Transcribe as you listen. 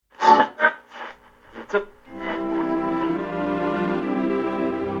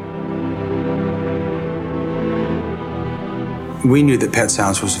we knew that Pet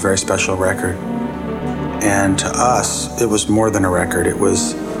Sounds was a very special record. And to us, it was more than a record. It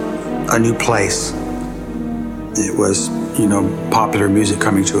was a new place. It was, popular music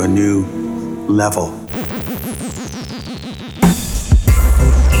coming to a new level.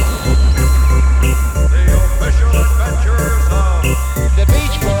 The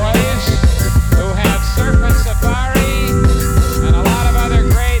Beach Boys, who have Surfing Safari and a lot of other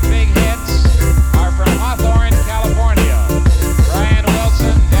great big hits, are from Hawthorne, California. Brian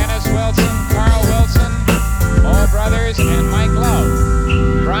Wilson, Dennis Wilson, Carl Wilson, Ole Brothers, and Mike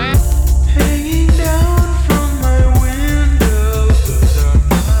Love. Brian? Hanging down from my window, those are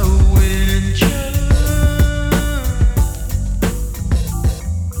my windchimes.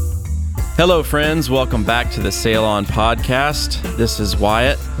 Hello, friends. Welcome back to the Sail On podcast. This is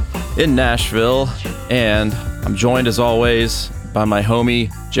Wyatt in Nashville, and I'm joined, as always, by my homie,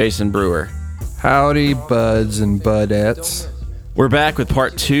 Jason Brewer. Howdy, buds and budettes. We're back with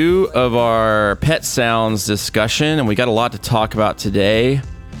part 2 of our Pet Sounds discussion, and we got a lot to talk about today.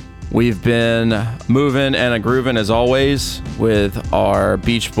 We've been moving and a-grooving, as always, with our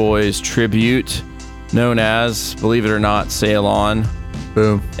Beach Boys tribute, known as, believe it or not, Sail On.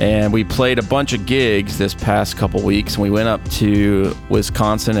 Boom. And we played a bunch of gigs this past couple weeks, and we went up to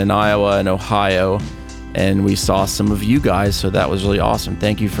Wisconsin and Iowa and Ohio, and we saw some of you guys, so that was really awesome.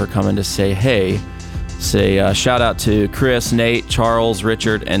 Thank you for coming to say hey. Say shout out to Chris, Nate, Charles,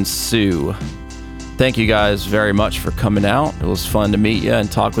 Richard, and Sue. Thank you guys very much for coming out. It was fun to meet you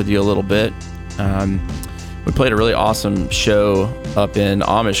and talk with you a little bit. We played a really awesome show up in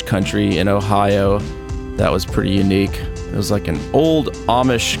Amish country in Ohio. That was pretty unique. It was like an old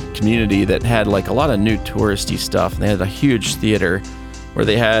Amish community that had like a lot of new touristy stuff. And they had a huge theater where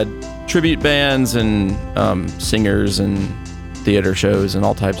they had tribute bands and singers and theater shows and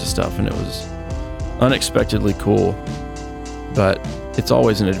all types of stuff. And it was unexpectedly cool, but it's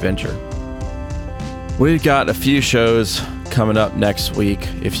always an adventure. We've got a few shows coming up next week.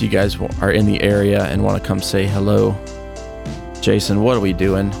 If you guys are in the area and want to come say hello. Jason, what are we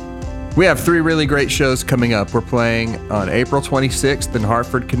doing? We have 3 really great shows coming up. We're playing on April 26th in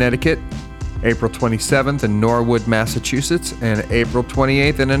Hartford, Connecticut, April 27th in Norwood, Massachusetts, and April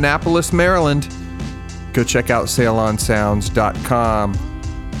 28th in Annapolis, Maryland. Go check out sailonsounds.com.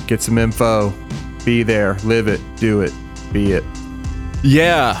 Get some info. Be there. Live it. Do it. Be it.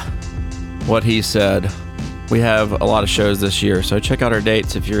 Yeah, what he said. We have a lot of shows this year, so check out our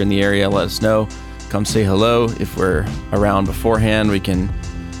dates. If you're in the area, let us know. Come say hello. If we're around beforehand, we can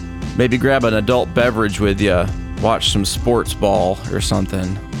maybe grab an adult beverage with you, watch some sports ball or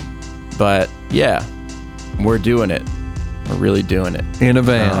something. But yeah, we're doing it. We're really doing it. In a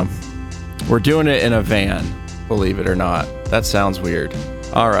van. We're doing it in a van, believe it or not. That sounds weird.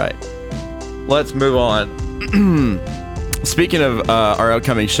 All right, let's move on. Speaking of our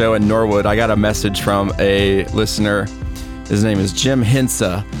upcoming show in Norwood, I got a message from a listener. His name is Jim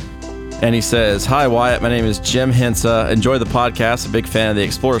Hensa. And he says, "Hi, Wyatt. My name is Jim Hensa. Enjoy the podcast. A big fan of the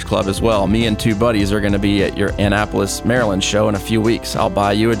Explorers Club as well. Me and 2 buddies are going to be at your Annapolis, Maryland show in a few weeks. I'll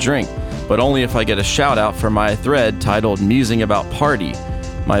buy you a drink, but only if I get a shout out for my thread titled Musing About Party.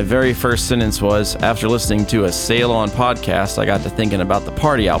 My very first sentence was, after listening to a Sail On podcast, I got to thinking about the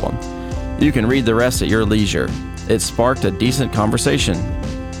Party album. You can read the rest at your leisure. It sparked a decent conversation.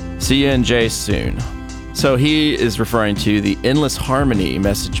 See you in Jay soon." So he is referring to the Endless Harmony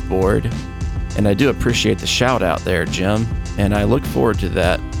message board, and I do appreciate the shout out there, Jim, and I look forward to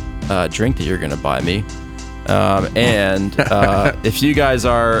that drink that you're going to buy me. And if you guys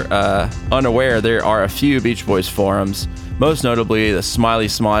are unaware, there are a few Beach Boys forums, most notably the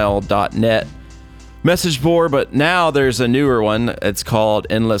SmileySmile.net message board, but now there's a newer one. It's called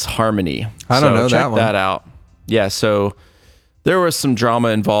Endless Harmony. I don't know check that one. that out. Yeah, so there was some drama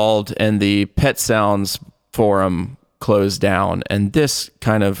involved, and the Pet Sounds forum closed down, and this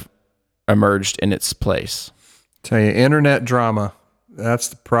kind of emerged in its place. Tell you, internet drama. That's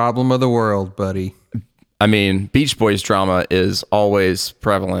the problem of the world, buddy. I mean, Beach Boys drama is always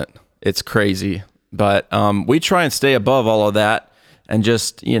prevalent. It's crazy. But we try and stay above all of that, and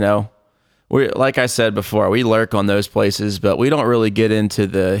just, we, like I said before, we lurk on those places, but we don't really get into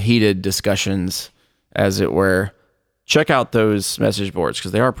the heated discussions, as it were. Check out those message boards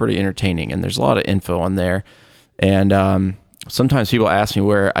because they are pretty entertaining, and there's a lot of info on there. And sometimes people ask me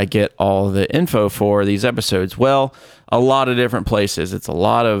where I get all the info for these episodes. Well, a lot of different places. It's a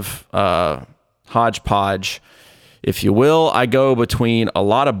lot of hodgepodge, if you will. I go between a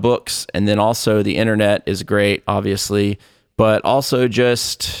lot of books, and then also the internet is great, obviously, but also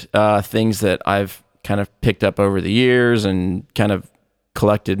just things that I've kind of picked up over the years and kind of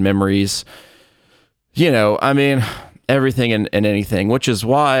collected memories. everything and anything, which is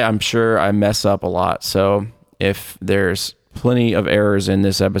why I'm sure I mess up a lot. So if there's plenty of errors in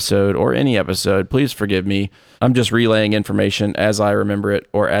this episode or any episode, please forgive me. I'm just relaying information as I remember it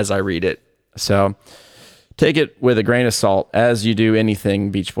or as I read it. So take it with a grain of salt as you do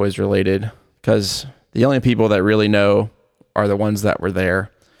anything Beach Boys related, because the only people that really know are the ones that were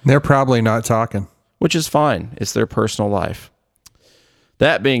there. They're probably not talking. Which is fine. It's their personal life.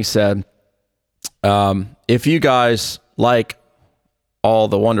 That being said, if you guys like all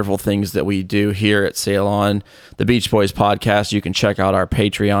the wonderful things that we do here at Sail On, the Beach Boys podcast, you can check out our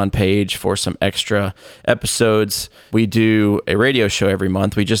Patreon page for some extra episodes. We do a radio show every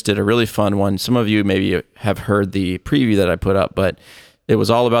month. We just did a really fun one. Some of you maybe have heard the preview that I put up, but it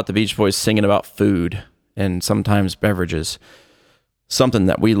was all about the Beach Boys singing about food and sometimes beverages. Something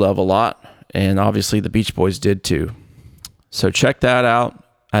that we love a lot, and obviously the Beach Boys did too. So check that out.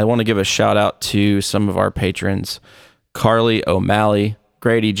 I want to give a shout out to some of our patrons: Carly O'Malley,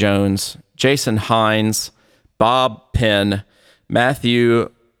 Grady Jones, Jason Hines, Bob Penn, Matthew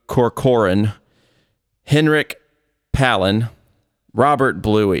Corcoran, Henrik Palin, Robert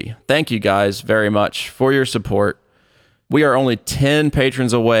Bluey. Thank you guys very much for your support. We are only 10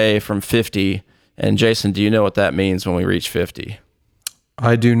 patrons away from 50. And Jason, do you know what that means when we reach 50?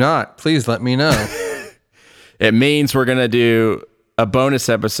 I do not. Please let me know. It means we're going to do a bonus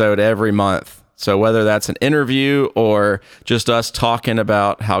episode every month. So whether that's an interview or just us talking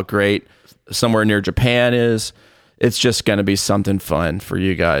about how great Somewhere Near Japan is, it's just going to be something fun for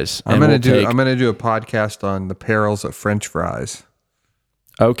you guys. I'm going to do a podcast on the perils of French fries.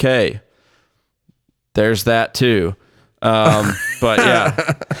 Okay. There's that too. But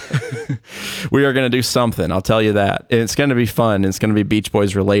yeah, we are going to do something. I'll tell you that. It's going to be fun. It's going to be Beach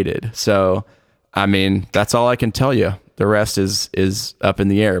Boys related. So, I mean, that's all I can tell you. The rest is up in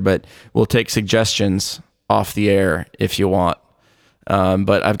the air, but we'll take suggestions off the air if you want.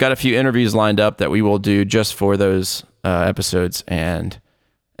 But I've got a few interviews lined up that we will do just for those episodes, and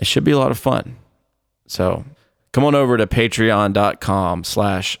it should be a lot of fun. So come on over to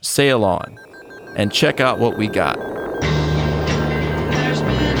patreon.com/sailon and check out what we got.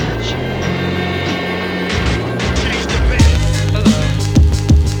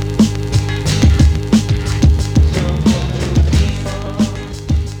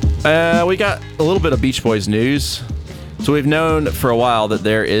 We got a little bit of Beach Boys news. So we've known for a while that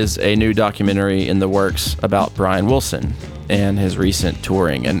there is a new documentary in the works about Brian Wilson and his recent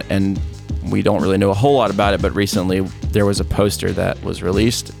touring. And we don't really know a whole lot about it, but recently there was a poster that was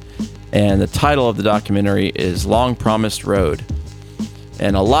released. And the title of the documentary is Long Promised Road.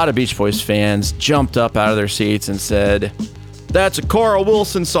 And a lot of Beach Boys fans jumped up out of their seats and said, "That's a Carl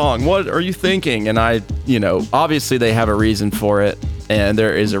Wilson song. What are you thinking?" And obviously they have a reason for it. And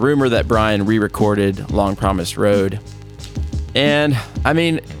there is a rumor that Brian re-recorded Long Promised Road. And, I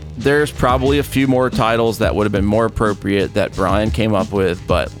mean, there's probably a few more titles that would have been more appropriate that Brian came up with,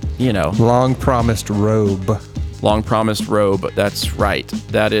 but, Long Promised Robe. Long Promised Robe, that's right.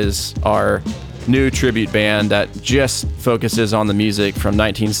 That is our new tribute band that just focuses on the music from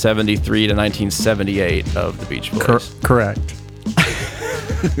 1973 to 1978 of the Beach Boys. Correct.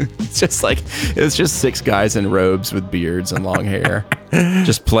 It's just 6 guys in robes with beards and long hair,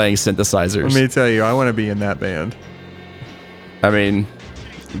 just playing synthesizers. Let me tell you, I want to be in that band. I mean,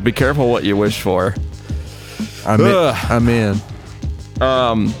 be careful what you wish for. I'm in.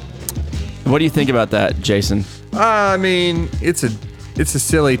 What do you think about that, Jason? I mean, it's a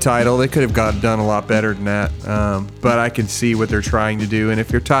silly title. They could have done a lot better than that. But I can see what they're trying to do. And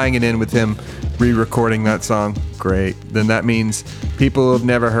if you're tying it in with him re-recording that song, great. Then that means people who have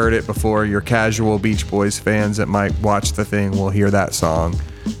never heard it before, your casual Beach Boys fans that might watch the thing, will hear that song.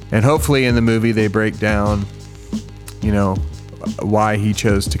 And hopefully in the movie they break down, why he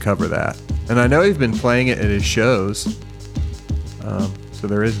chose to cover that. And I know he's been playing it at his shows. So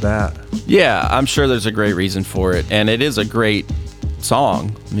there is that. Yeah, I'm sure there's a great reason for it. And it is a great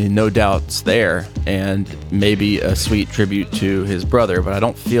song. I mean, no doubt's there. And maybe a sweet tribute to his brother. But I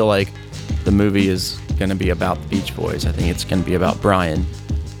don't feel like the movie is going to be about the Beach Boys. I think it's going to be about Brian.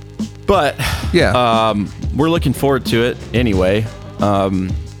 But yeah, we're looking forward to it anyway.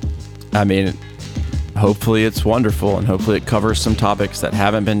 I mean, hopefully it's wonderful, and hopefully it covers some topics that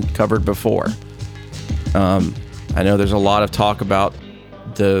haven't been covered before. I know there's a lot of talk about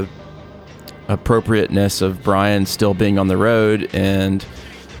the appropriateness of Brian still being on the road and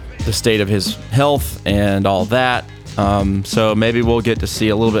the state of his health and all that. So maybe we'll get to see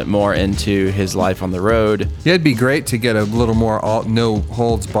a little bit more into his life on the road. Yeah, it'd be great to get a little more no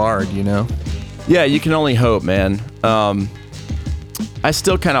holds barred, Yeah, you can only hope, man. I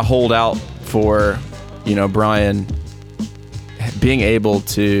still kind of hold out for, Brian being able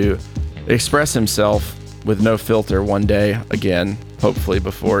to express himself with no filter one day again, hopefully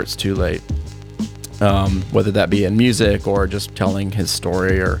before it's too late. Whether that be in music or just telling his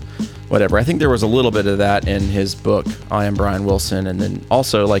story or whatever. I think there was a little bit of that in his book, I Am Brian Wilson, and then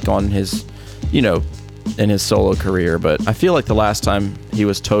also like on his, in his solo career. But I feel like the last time he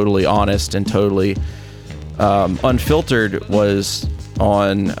was totally honest and totally unfiltered was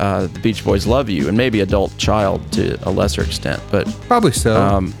on the Beach Boys' Love You, and maybe Adult Child to a lesser extent. But Probably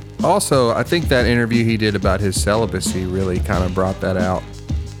so. Also, I think that interview he did about his celibacy really kind of brought that out,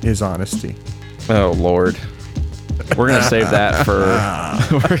 his honesty. oh Lord, we're gonna save that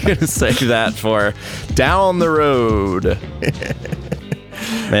for down the road.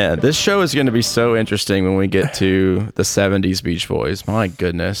 Man, this show is gonna be so interesting when we get to the 70s Beach Boys. My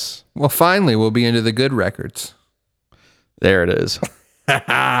goodness. Well, finally, we'll be into the good records. There it is.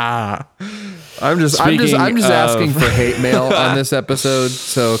 I'm just Speaking asking of- for hate mail on this episode.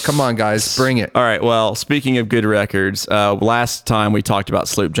 So come on, guys, bring it. All right. Well, speaking of good records, last time we talked about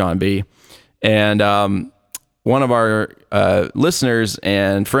Sloop John B. And one of our listeners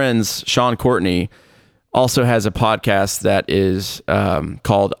and friends, Sean Courtney, also has a podcast that is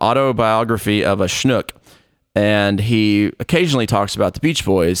called Autobiography of a Schnook. And he occasionally talks about the Beach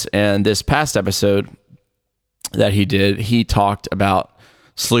Boys. And this past episode that he did, he talked about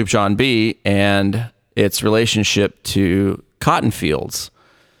Sloop John B. and its relationship to cotton fields.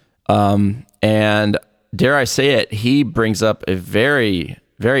 And dare I say it, he brings up a very,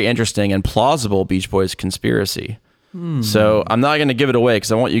 very interesting and plausible Beach Boys conspiracy. So I'm not going to give it away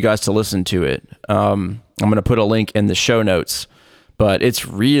because I want you guys to listen to it. I'm going to put a link in the show notes, but it's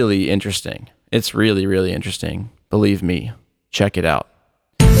really interesting. It's really, really interesting. Believe me, check it out.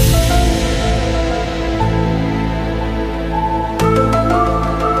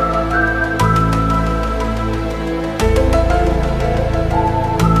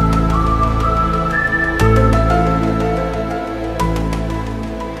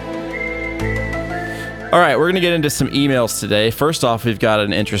 All right, we're going to get into some emails today. First off, we've got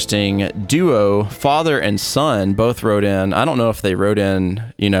an interesting duo, father and son, both wrote in. I don't know if they wrote in,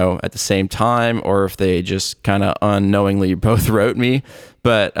 at the same time or if they just kind of unknowingly both wrote me,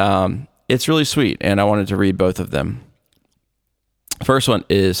 but it's really sweet, and I wanted to read both of them. First one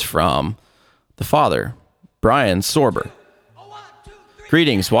is from the father, Brian Sorber.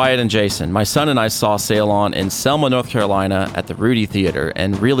 Greetings, Wyatt and Jason. My son and I saw Sail On in Selma, North Carolina at the Rudy Theater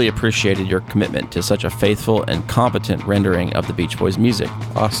and really appreciated your commitment to such a faithful and competent rendering of the Beach Boys music.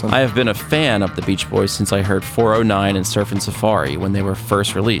 Awesome. I have been a fan of the Beach Boys since I heard 409 and Surfin' Safari when they were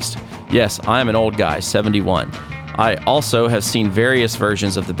first released. Yes, I am an old guy, 71. I also have seen various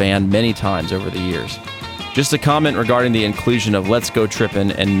versions of the band many times over the years. Just a comment regarding the inclusion of Let's Go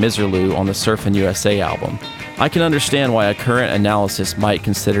Trippin' and Miserlou on the Surfin' USA album. I can understand why a current analysis might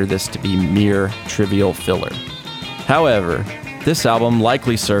consider this to be mere trivial filler. However, this album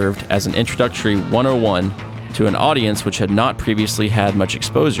likely served as an introductory 101 to an audience which had not previously had much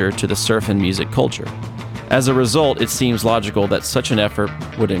exposure to the surfin' music culture. As a result, it seems logical that such an effort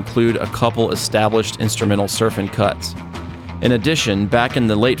would include a couple established instrumental surfin' cuts. In addition, back in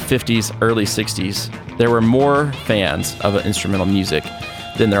the late 50s, early 60s, there were more fans of instrumental music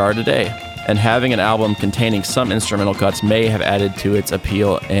than there are today, and having an album containing some instrumental cuts may have added to its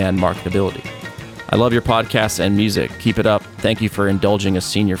appeal and marketability. I love your podcast and music. Keep it up. Thank you for indulging a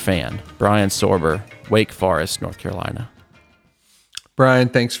senior fan. Brian Sorber, Wake Forest, North Carolina. Brian,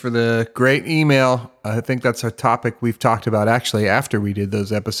 thanks for the great email. I think that's a topic we've talked about actually after we did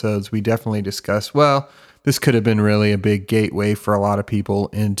those episodes. We definitely discussed, this could have been really a big gateway for a lot of people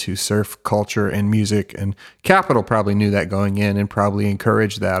into surf culture and music, and Capitol probably knew that going in and probably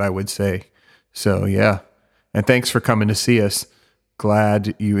encouraged that, I would say. So, yeah. And thanks for coming to see us.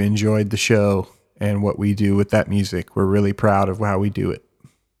 Glad you enjoyed the show and what we do with that music. We're really proud of how we do it.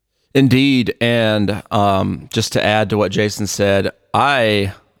 Indeed. And just to add to what Jason said,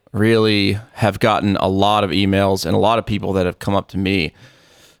 I really have gotten a lot of emails and a lot of people that have come up to me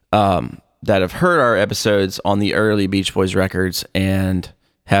that have heard our episodes on the early Beach Boys records and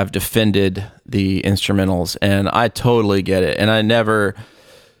have defended the instrumentals. And I totally get it. And I never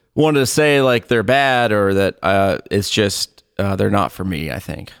wanted to say like they're bad or that it's just they're not for me, I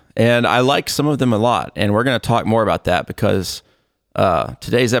think. And I like some of them a lot. And we're going to talk more about that because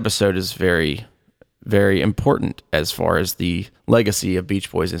today's episode is very, very important as far as the legacy of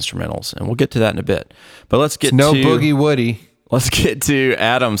Beach Boys instrumentals. And we'll get to that in a bit. But let's get No Boogie Woody. Let's get to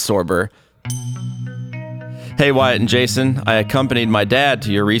Adam Sorber. Hey, Wyatt and Jason. I accompanied my dad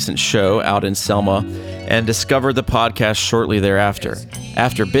to your recent show out in Selma and discovered the podcast shortly thereafter.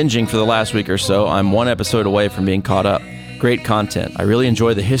 After binging for the last week or so, I'm one episode away from being caught up. Great content. I really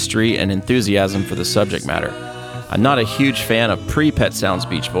enjoy the history and enthusiasm for the subject matter. I'm not a huge fan of pre-Pet Sounds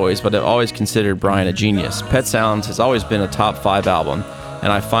Beach Boys, but I've always considered Brian a genius. Pet Sounds has always been a top 5 album,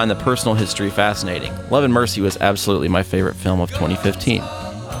 and I find the personal history fascinating. Love and Mercy was absolutely my favorite film of 2015.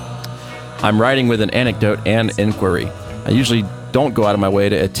 I'm writing with an anecdote and inquiry. I usually don't go out of my way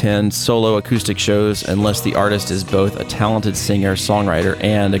to attend solo acoustic shows unless the artist is both a talented singer, songwriter,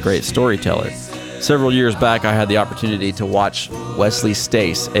 and a great storyteller. Several years back, I had the opportunity to watch Wesley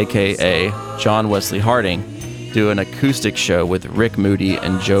Stace, aka John Wesley Harding, do an acoustic show with Rick Moody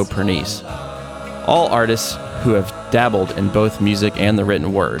and Joe Pernice, all artists who have dabbled in both music and the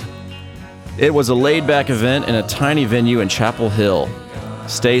written word. It was a laid-back event in a tiny venue in Chapel Hill.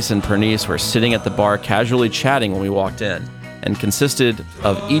 Stace and Pernice were sitting at the bar casually chatting when we walked in, and consisted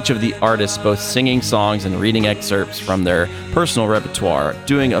of each of the artists both singing songs and reading excerpts from their personal repertoire,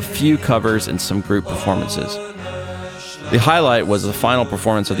 doing a few covers and some group performances. The highlight was the final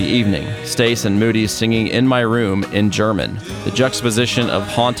performance of the evening, Stace and Moody singing In My Room in German. The juxtaposition of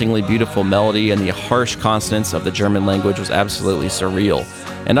hauntingly beautiful melody and the harsh consonants of the German language was absolutely surreal,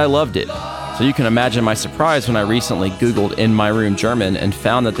 and I loved it. So you can imagine my surprise when I recently Googled In My Room German and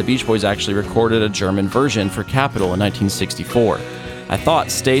found that the Beach Boys actually recorded a German version for Capitol in 1964. I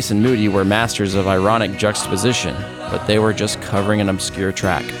thought Stace and Moody were masters of ironic juxtaposition, but they were just covering an obscure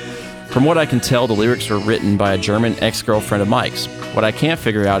track. From what I can tell, the lyrics were written by a German ex-girlfriend of Mike's. What I can't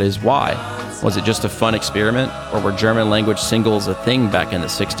figure out is why. Was it just a fun experiment, or were German language singles a thing back in the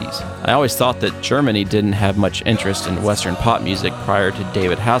 60s? I always thought that Germany didn't have much interest in Western pop music prior to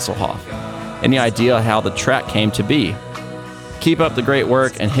David Hasselhoff. Any idea how the track came to be? Keep up the great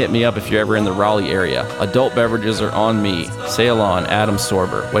work and hit me up if you're ever in the Raleigh area. Adult beverages are on me. Sail on, Adam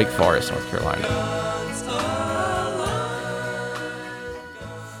Sorber, Wake Forest, North Carolina.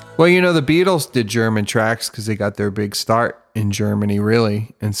 Well, you know, the Beatles did German tracks because they got their big start in Germany,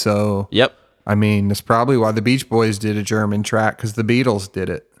 really. And so, Yep. I mean, that's probably why the Beach Boys did a German track, because the Beatles did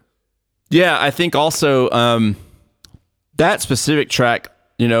it. Yeah, I think also that specific track,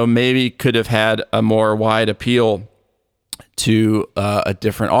 you know, maybe could have had a more wide appeal to a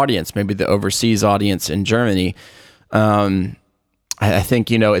different audience, maybe the overseas audience in Germany. I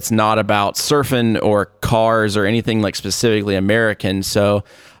think, you know, it's not about surfing or cars or anything like specifically American. So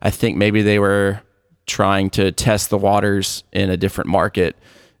I think maybe they were trying to test the waters in a different market.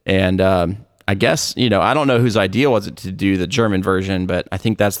 And I guess, you know, I don't know whose idea was it to do the German version, but I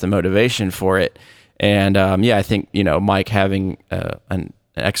think that's the motivation for it. And yeah, I think, you know, Mike having an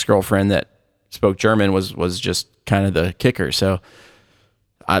ex-girlfriend that spoke German was just kind of the kicker. So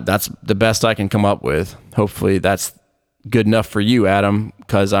that's the best I can come up with. Hopefully that's good enough for you, Adam,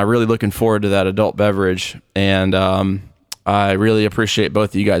 because I'm really looking forward to that adult beverage. And I really appreciate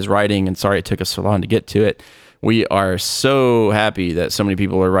both of you guys writing, and sorry it took us so long to get to it. We are so happy that so many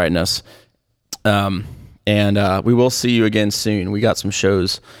people are writing us. And we will see you again soon. We got some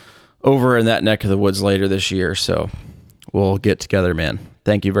shows over in that neck of the woods later this year, so we'll get together, man.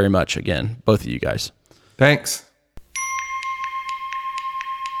 Thank you very much again, both of you guys. Thanks.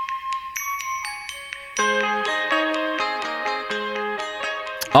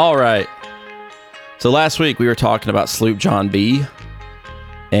 All right. So last week we were talking about Sloop John B.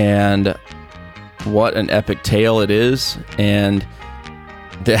 and what an epic tale it is, and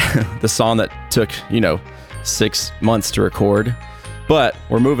the song that took, 6 months to record. But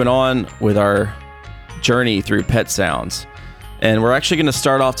we're moving on with our journey through Pet Sounds. And we're actually going to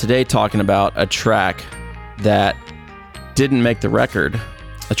start off today talking about a track that didn't make the record.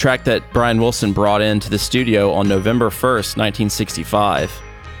 A track that Brian Wilson brought into the studio on November 1st, 1965.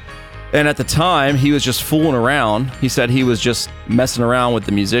 And at the time, he was just fooling around. He said he was just messing around with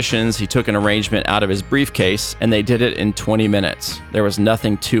the musicians. He took an arrangement out of his briefcase, and they did it in 20 minutes. There was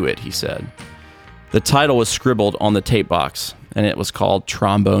nothing to it, he said. The title was scribbled on the tape box, and it was called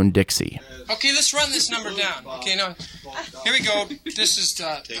Trombone Dixie. Okay, let's run this number down. Okay, now, here we go. This is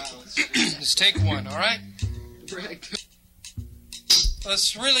this is take one, all right?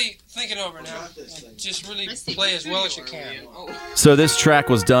 Let's really think it over now. Just really play as well as you can. So this track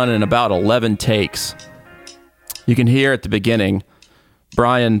was done in about 11 takes. You can hear at the beginning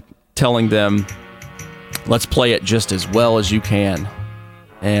Brian telling them, let's play it just as well as you can.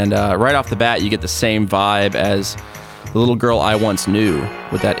 And right off the bat, you get the same vibe as The Little Girl I Once Knew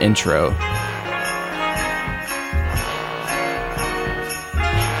with that intro.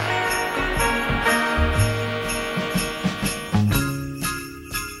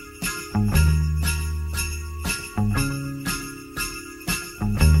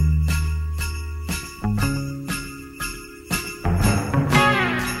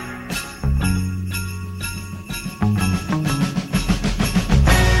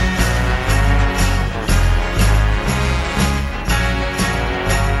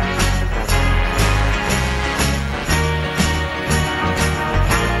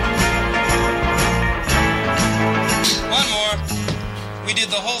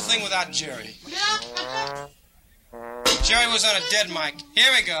 Jerry. Jerry was on a dead mic.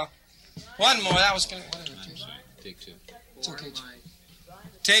 Here we go. One more. That was gonna. Take two. It's okay.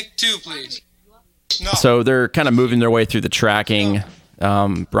 Take two, please. No. So they're kind of moving their way through the tracking.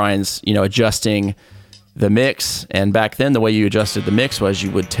 Brian's, adjusting the mix. And back then, the way you adjusted the mix was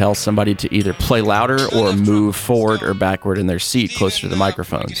you would tell somebody to either play louder or move forward or backward in their seat closer to the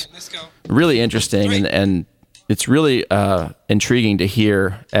microphones. Let's go. Really interesting, and it's really intriguing to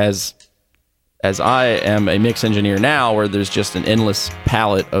hear as I am a mix engineer now, where there's just an endless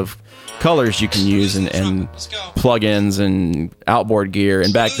palette of colors you can use and plugins and outboard gear.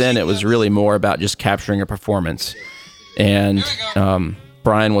 And back then, it was really more about just capturing a performance. And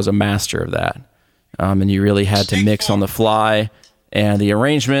Brian was a master of that. And you really had to mix on the fly. And the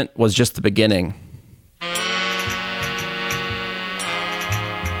arrangement was just the beginning.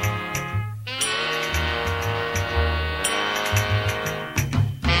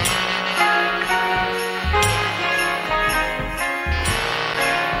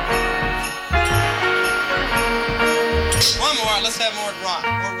 One more. Let's have more rock.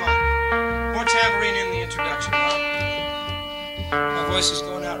 More tambourine in the introduction, Ron. My voice is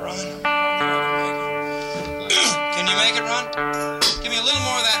going out, Ron. Can you make it, Ron? Give me a little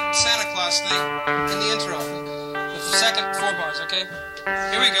more of that Santa Claus thing in the intro. The second 4 bars, okay?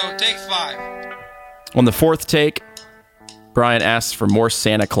 Here we go. Take 5. On the fourth take, Brian asks for more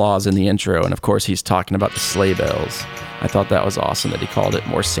Santa Claus in the intro, and of course he's talking about the sleigh bells. I thought that was awesome that he called it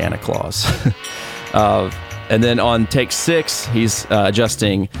more Santa Claus. And then on take 6, he's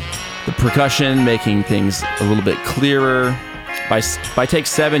adjusting the percussion, making things a little bit clearer. By take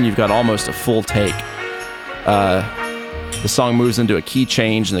 7, you've got almost a full take. The song moves into a key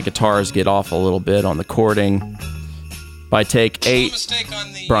change, and the guitars get off a little bit on the chording. By take 8,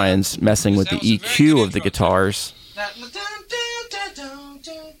 Brian's messing with the EQ of the guitars.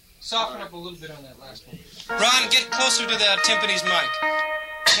 Soften up a little bit on that last one. Ron, get closer to the timpani's mic.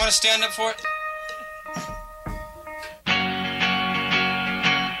 Want to stand up for it?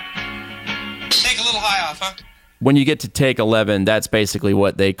 Take a little high off, huh? When you get to take 11, that's basically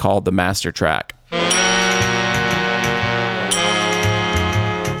what they call the master track.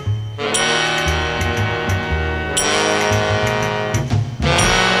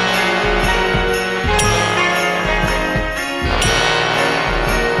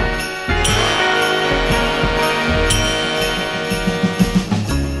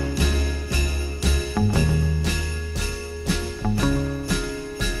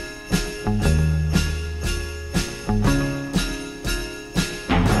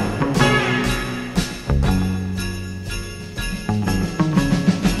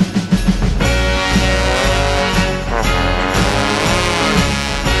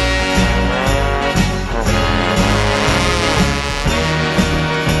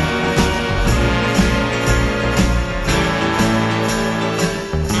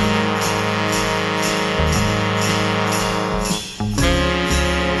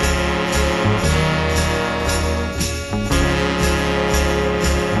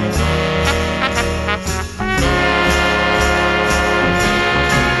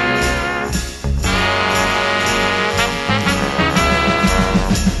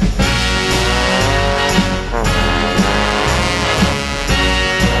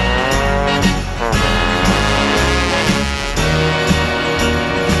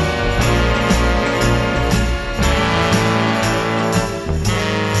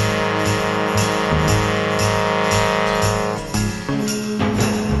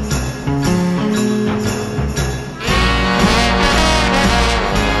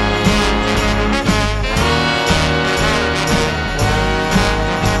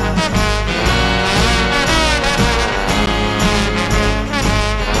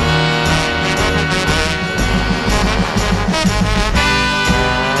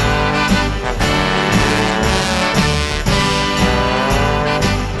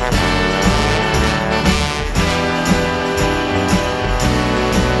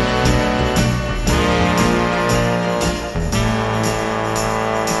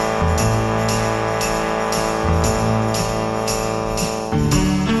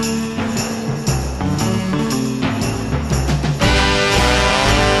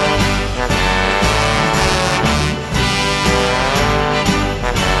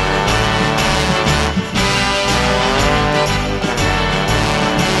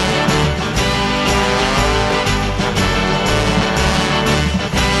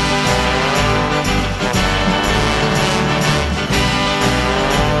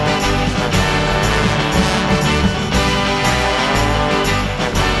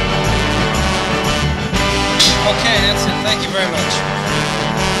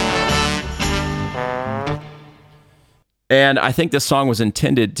 And I think this song was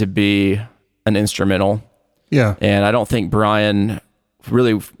intended to be an instrumental. Yeah. And I don't think Brian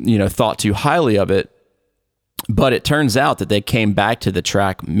really, thought too highly of it. But it turns out that they came back to the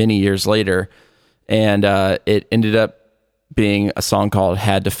track many years later, and it ended up being a song called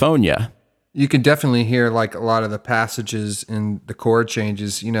Had to Phone Ya. You can definitely hear like a lot of the passages and the chord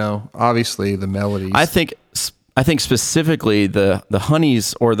changes, obviously the melodies. I think specifically the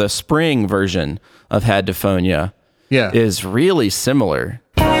Honeys or the Spring version of Had to Phone Ya is really similar.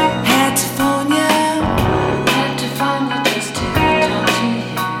 Had to phone you just to talk to you.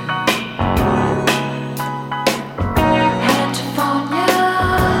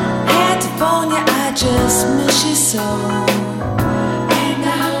 Had to phone you, I just miss you so. And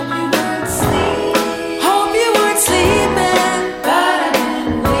I hope you weren't sleeping, but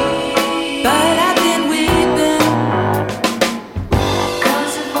I've been weeping,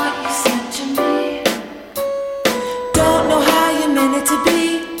 'cause of what you said to me. Don't know how you meant it to be.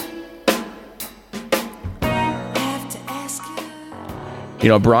 Have to ask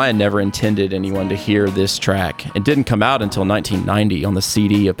you. Brian never intended anyone to hear this track. It didn't come out until 1990 on the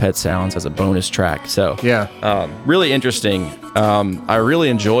CD of Pet Sounds as a bonus track. So really interesting. I really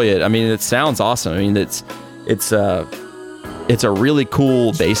enjoy it. I mean, it sounds awesome. I mean, it's a really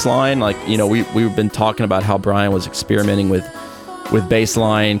cool bass line. Like, we've been talking about how Brian was experimenting with bass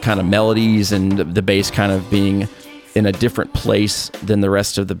line kind of melodies, and the bass kind of being in a different place than the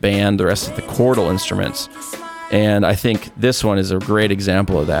rest of the band, the rest of the chordal instruments. And I think this one is a great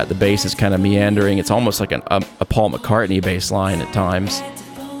example of that. The bass is kind of meandering. It's almost like a Paul McCartney bass line at times.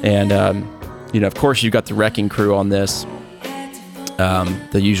 And, of course, you've got the Wrecking Crew on this,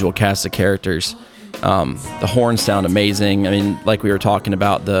 the usual cast of characters. The horns sound amazing. I mean, like we were talking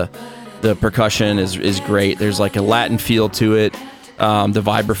about, the percussion is great. There's like a Latin feel to it, the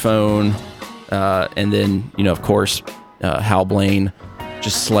vibraphone, and then, of course, Hal Blaine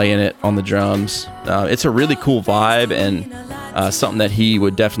just slaying it on the drums. It's a really cool vibe, and something that he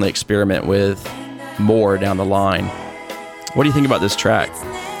would definitely experiment with more down the line. What do you think about this track?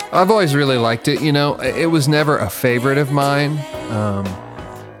 I've always really liked it. It was never a favorite of mine,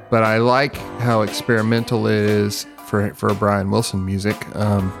 but I like how experimental it is for Brian Wilson music.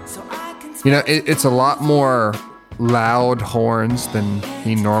 It's a lot more loud horns than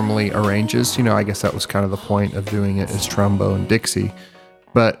he normally arranges. I guess that was kind of the point of doing it as Trombone Dixie.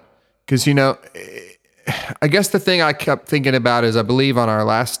 But because, I guess the thing I kept thinking about is, I believe on our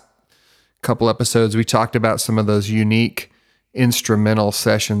last couple episodes, we talked about some of those unique instrumental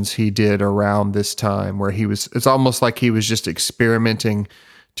sessions he did around this time, where it's almost like he was just experimenting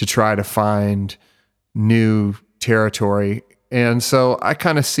to try to find new territory. And so I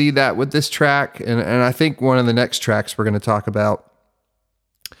kind of see that with this track. And I think one of the next tracks we're going to talk about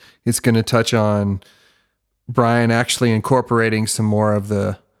is going to touch on Brian actually incorporating some more of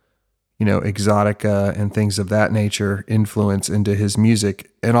the, exotica and things of that nature influence into his music,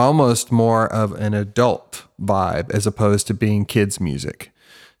 and almost more of an adult vibe as opposed to being kids' music.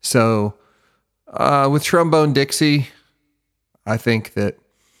 So with Trombone Dixie, I think that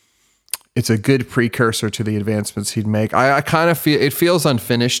it's a good precursor to the advancements he'd make. I kind of feel it feels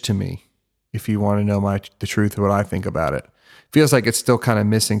unfinished to me, if you want to know the truth of what I think about it. Feels like it's still kind of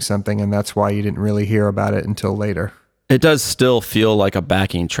missing something, and that's why you didn't really hear about it until later. It does still feel like a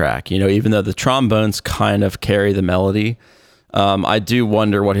backing track, even though the trombones kind of carry the melody. I do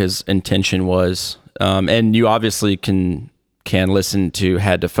wonder what his intention was. And you obviously can listen to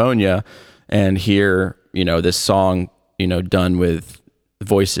Had to Phone Ya and hear, this song, done with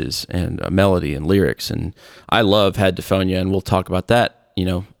voices and melody and lyrics. And I love Had to Phone Ya, and we'll talk about that,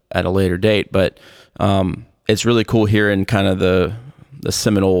 at a later date. But it's really cool hearing kind of the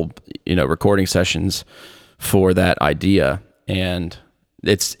seminal, recording sessions for that idea. And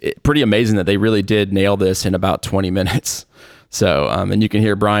it's pretty amazing that they really did nail this in about 20 minutes. So, and you can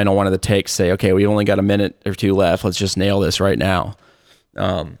hear Brian on one of the takes say, okay, we only got a minute or two left. Let's just nail this right now.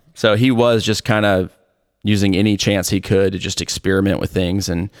 So he was just kind of using any chance he could to just experiment with things.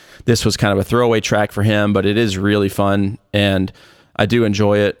 And this was kind of a throwaway track for him, but it is really fun, and I do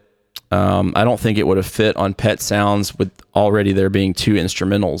enjoy it. I don't think it would have fit on Pet Sounds with already there being two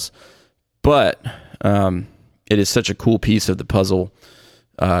instrumentals, but it is such a cool piece of the puzzle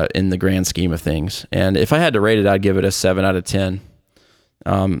in the grand scheme of things. And if I had to rate it, I'd give it a 7 out of 10.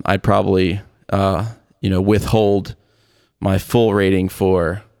 I'd probably, withhold my full rating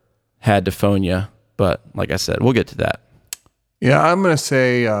for Had to Phone Ya, but like I said, we'll get to that. Yeah, I'm going to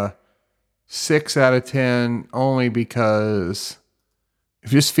say 6 out of 10, only because it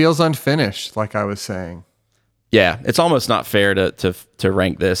just feels unfinished, like I was saying. Yeah, it's almost not fair to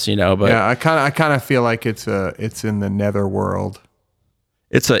rank this, but Yeah, I kind of feel like it's in the nether world.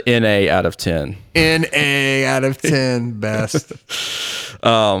 it's a NA out of 10. NA out of 10, best.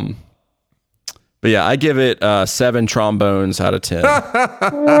 But yeah, I give it 7 trombones out of 10. All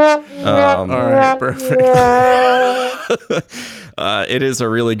right, perfect. It is a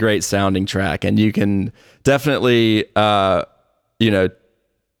really great sounding track, and you can definitely,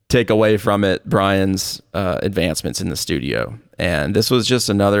 take away from it Brian's advancements in the studio. And this was just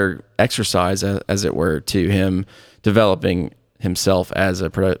another exercise, as it were, to him developing himself as a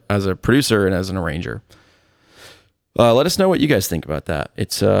producer and as an arranger. Let us know what you guys think about that.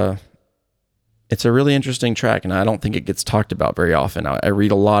 It's a really interesting track, and I don't think it gets talked about very often. I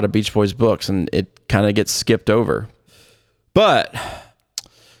read a lot of Beach Boys books, and it kind of gets skipped over. But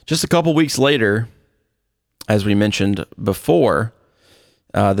just a couple weeks later, as we mentioned before,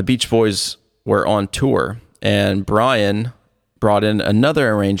 the Beach Boys were on tour, and Brian brought in another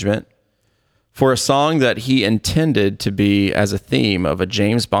arrangement for a song that he intended to be as a theme of a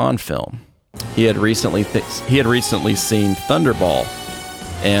James Bond film. He had recently seen Thunderball,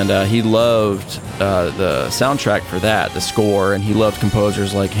 and he loved the soundtrack for that, the score, and he loved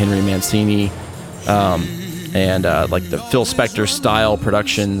composers like Henry Mancini, and like the Phil Spector style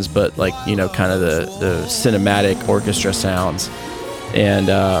productions, but like, kind of the cinematic orchestra sounds. And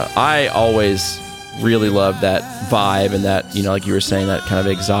I always really loved that vibe, and that, like you were saying, that kind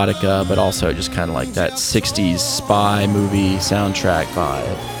of exotica, but also just kind of like that 60s spy movie soundtrack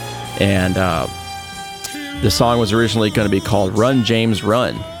vibe. And the song was originally going to be called Run James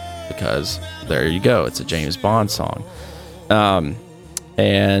Run, because there you go, it's a James Bond song.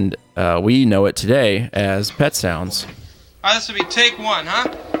 And we know it today as Pet Sounds. All right, this will be take 1,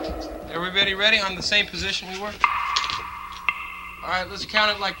 huh? Everybody ready? On the same position we were? All right, let's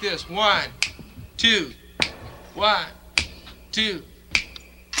count it like this. 1, 2, 1, 2.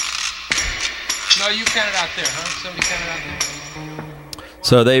 No, you count it out there, huh? Somebody count it out there.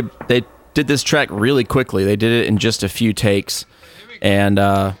 So they did this track really quickly. They did it in just a few takes, and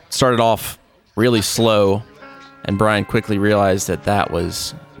started off really slow, and Brian quickly realized that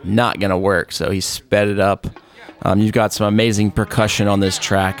was not going to work, so he sped it up. You've got some amazing percussion on this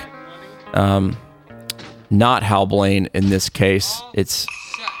track. Not Hal Blaine in this case. It's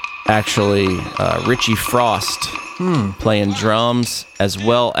actually Richie Frost playing drums, as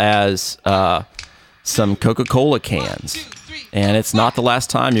well as some Coca-Cola cans. And it's not the last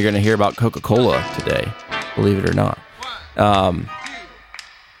time you're going to hear about Coca-Cola today, believe it or not.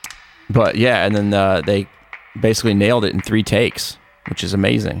 But yeah, and then they basically nailed it in 3 takes, which is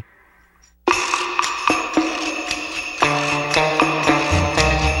amazing.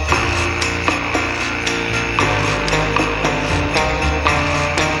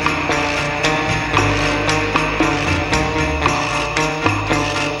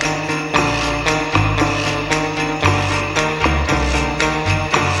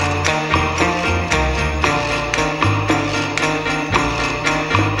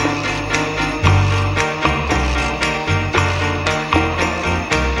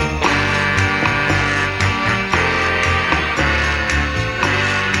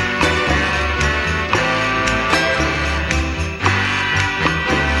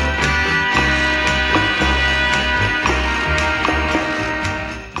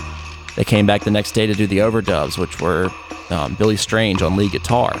 They came back the next day to do the overdubs, which were Billy Strange on lead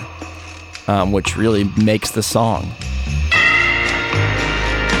guitar, which really makes the song.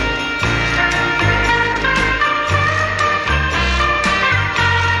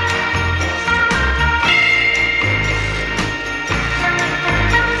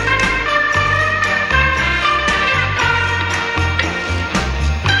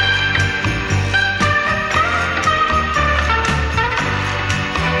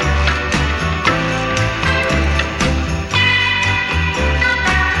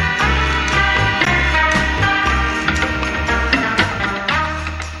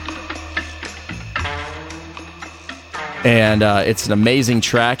 And it's an amazing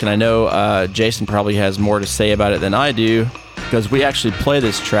track, and I know Jason probably has more to say about it than I do, because we actually play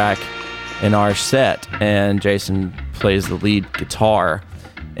this track in our set, and Jason plays the lead guitar,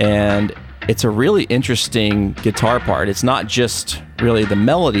 and it's a really interesting guitar part. It's not just really the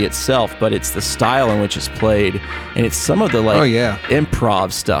melody itself, but it's the style in which it's played, and it's some of the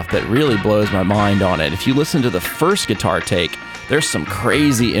improv stuff that really blows my mind on it. If you listen to the first guitar take, there's some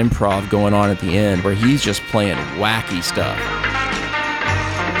crazy improv going on at the end where he's just playing wacky stuff.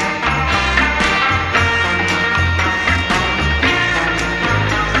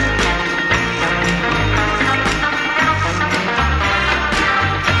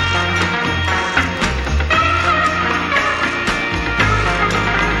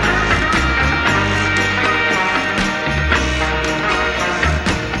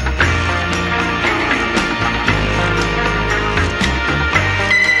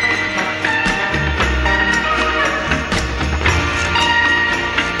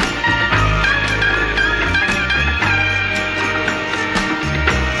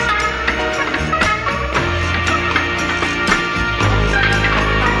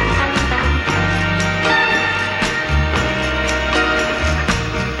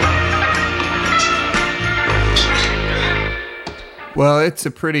 Well, it's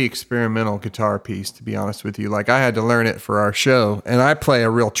a pretty experimental guitar piece, to be honest with you. Like, I had to learn it for our show, and I play a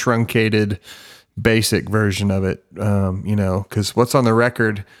real truncated, basic version of it, because what's on the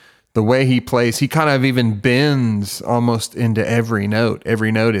record, the way he plays, he kind of even bends almost into every note.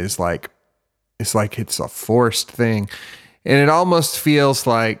 Every note is like it's a forced thing. And it almost feels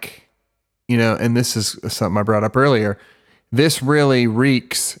like, and this is something I brought up earlier, this really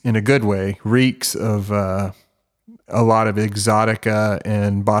reeks, in a good way, of a lot of exotica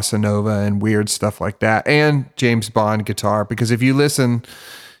and bossa nova and weird stuff like that, and James Bond guitar. Because if you listen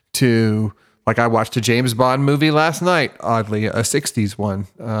to, like, I watched a James Bond movie last night, oddly, a 60s one,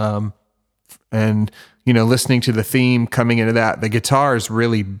 and listening to the theme coming into that, the guitar is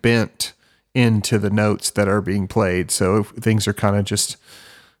really bent into the notes that are being played, so things are kind of just,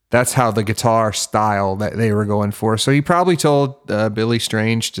 that's how the guitar style that they were going for. So he probably told Billy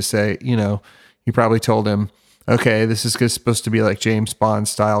Strange to say, he probably told him, okay, this is supposed to be like James Bond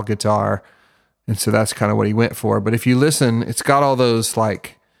style guitar. And so that's kind of what he went for. But if you listen, it's got all those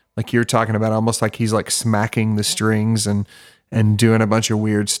like you're talking about, almost like he's like smacking the strings and doing a bunch of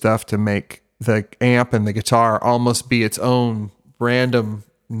weird stuff to make the amp and the guitar almost be its own random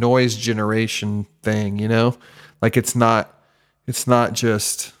noise generation thing, like it's not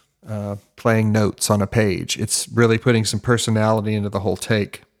just playing notes on a page. It's really putting some personality into the whole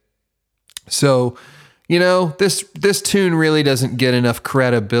take. So, this tune really doesn't get enough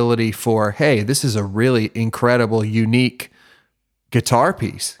credibility for, hey, this is a really incredible, unique guitar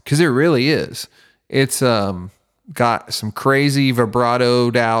piece, because it really is. It's got some crazy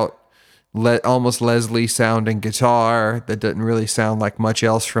vibratoed out, almost Leslie sounding guitar that doesn't really sound like much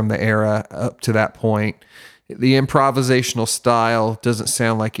else from the era up to that point. The improvisational style doesn't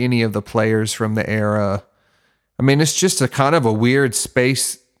sound like any of the players from the era. I mean, it's just a kind of a weird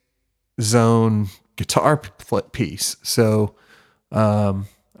space zone guitar piece. So, I'm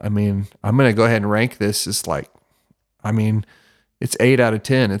going to go ahead and rank this as it's 8 out of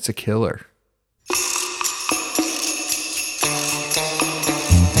 10. It's a killer.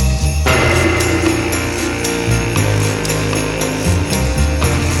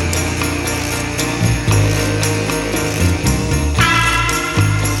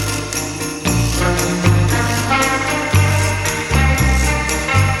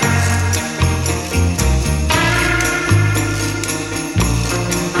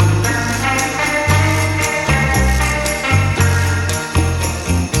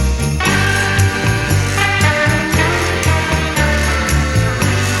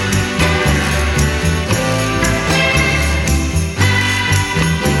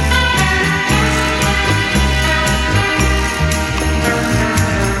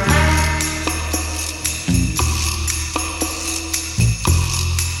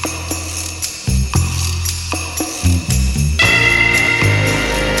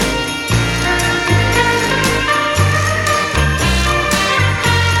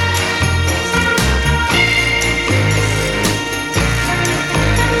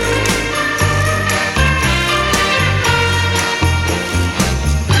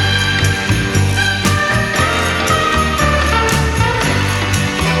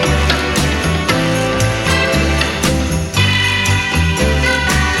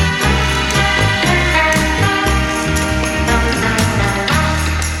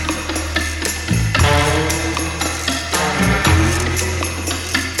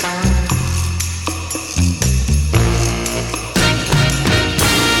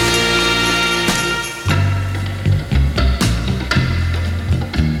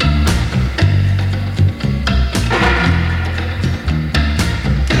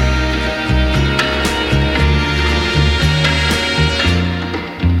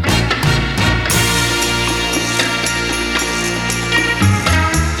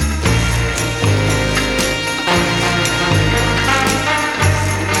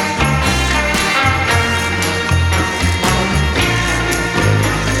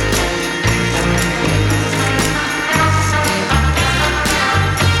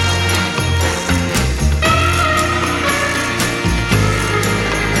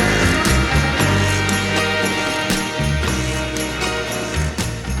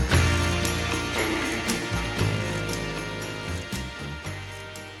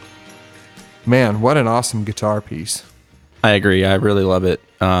 Man, what an awesome guitar piece. I agree. I really love it.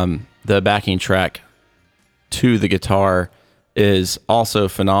 The backing track to the guitar is also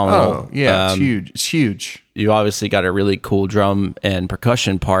phenomenal. Oh, yeah, it's huge. It's huge. You obviously got a really cool drum and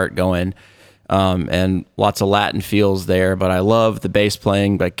percussion part going, and lots of Latin feels there. But I love the bass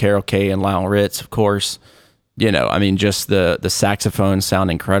playing by Carol Kay and Lionel Ritz, of course. Just the saxophone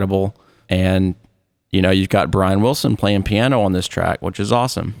sound incredible. And you've got Brian Wilson playing piano on this track, which is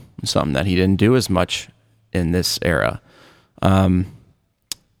awesome. Something that he didn't do as much in this era. I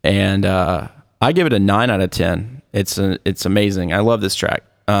give it a 9 out of 10. It's amazing. I love this track.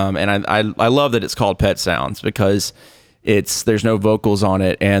 And I love that it's called Pet Sounds because there's no vocals on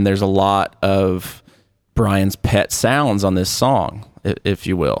it, and there's a lot of Brian's pet sounds on this song, if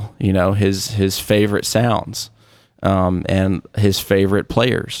you will. His favorite sounds, and his favorite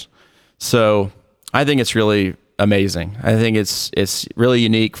players. So I think it's really amazing. I think it's really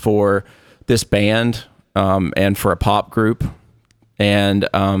unique for this band, and for a pop group. And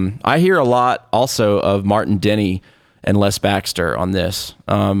I hear a lot also of Martin Denny and Les Baxter on this,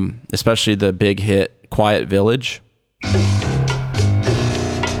 especially the big hit Quiet Village.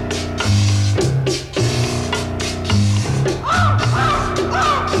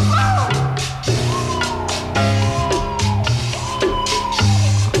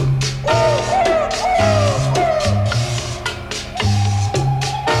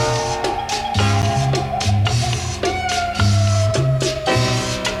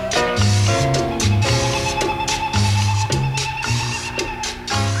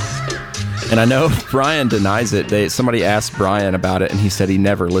 And I know Brian denies it. Somebody asked Brian about it, and he said he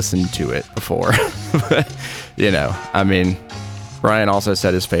never listened to it before. Brian also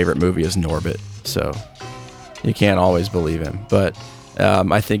said his favorite movie is Norbit, so you can't always believe him. But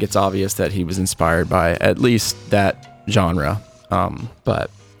I think it's obvious that he was inspired by at least that genre.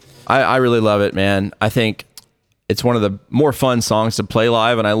 But I really love it, man. I think it's one of the more fun songs to play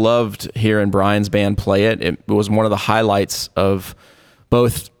live, and I loved hearing Brian's band play it. It was one of the highlights of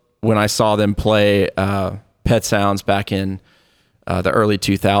both when I saw them play Pet Sounds back in the early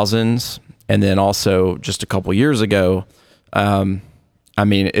 2000s, and then also just a couple years ago.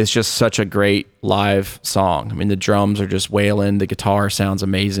 It's just such a great live song. The drums are just wailing. The guitar sounds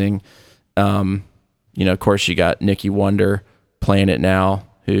amazing. Of course, you got Nikki Wonder playing it now,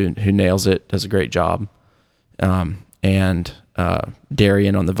 who nails it, does a great job. And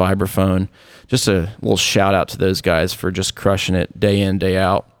Darian on the vibraphone. Just a little shout out to those guys for just crushing it day in, day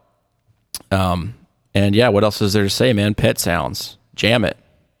out. What else is there to say, man? Pet Sounds. Jam it.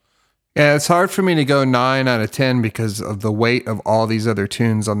 Yeah, it's hard for me to go 9 out of 10 because of the weight of all these other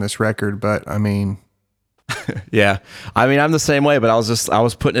tunes on this record, but yeah. I'm the same way, but I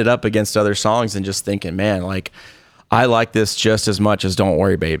was putting it up against other songs and just thinking, man, I like this just as much as Don't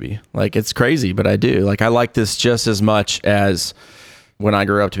Worry Baby. It's crazy, but I do. I like this just as much as When I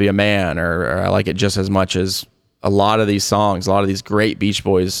Grew Up to Be a Man, or I like it just as much as a lot of these songs, a lot of these great Beach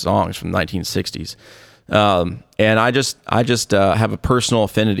Boys songs from the 1960s. And I just have a personal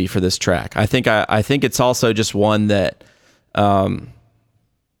affinity for this track. I think it's also just one that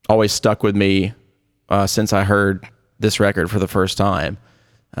always stuck with me since I heard this record for the first time.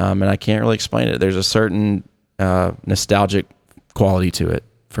 And I can't really explain it. There's a certain nostalgic quality to it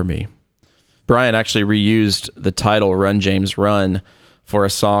for me. Brian actually reused the title Run James Run for a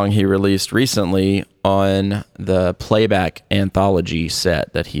song he released recently on the Playback anthology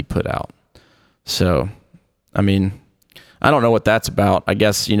set that he put out. So, I don't know what that's about. I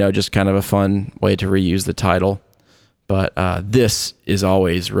guess, just kind of a fun way to reuse the title. But this is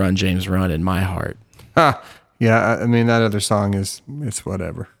always Run James Run in my heart. Yeah, that other song it's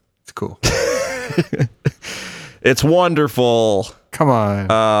whatever. It's cool. It's wonderful. Come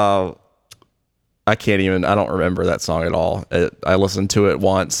on. I don't remember that song at all. I listened to it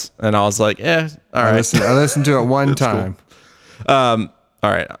once and I was like, all right. I listened to it one time. Cool. All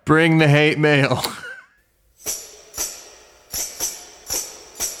right. Bring the hate mail.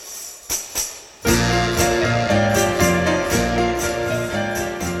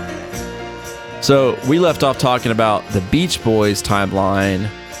 So we left off talking about the Beach Boys timeline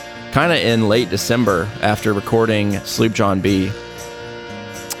kind of in late December after recording Sloop John B.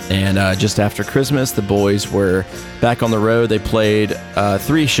 And just after Christmas, the boys were back on the road. They played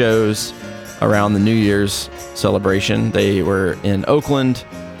 3 shows around the New Year's celebration. They were in Oakland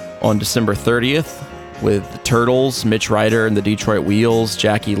on December 30th with the Turtles, Mitch Ryder and the Detroit Wheels,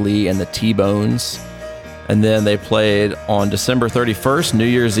 Jackie Lee and the T-Bones. And then they played on December 31st, New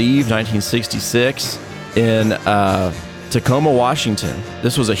Year's Eve, 1966, in Tacoma, Washington.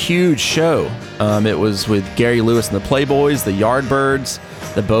 This was a huge show. It was with Gary Lewis and the Playboys, the Yardbirds,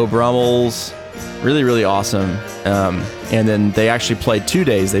 the Beau Brummels. Really, really awesome. And then they actually played 2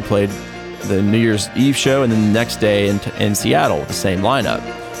 days. They played the New Year's Eve show and then the next day in Seattle with the same lineup.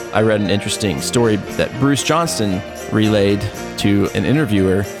 I read an interesting story that Bruce Johnston relayed to an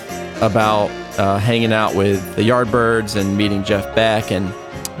interviewer about hanging out with the Yardbirds and meeting Jeff Beck, and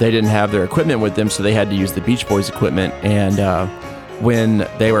they didn't have their equipment with them, so they had to use the Beach Boys equipment. And when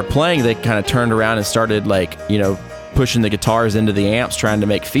they were playing, they kind of turned around and started pushing the guitars into the amps, trying to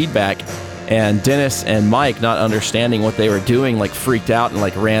make feedback. And Dennis and Mike, not understanding what they were doing, freaked out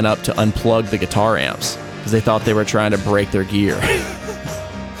and ran up to unplug the guitar amps because they thought they were trying to break their gear.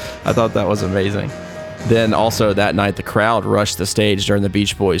 I thought that was amazing. Then also that night, the crowd rushed the stage during the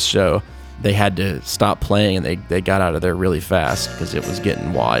Beach Boys show. They had to stop playing, and they got out of there really fast because it was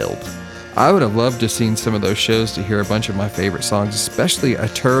getting wild. I would have loved to have seen some of those shows to hear a bunch of my favorite songs, especially a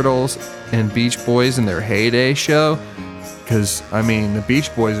Turtles and Beach Boys in their heyday show. Because, the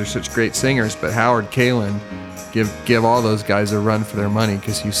Beach Boys are such great singers, but Howard Kalin, give all those guys a run for their money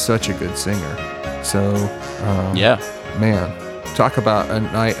because he's such a good singer. So, yeah. Man, talk about a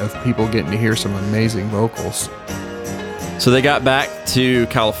night of people getting to hear some amazing vocals. So they got back to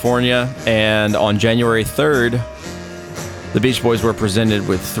California, and on January 3rd, the Beach Boys were presented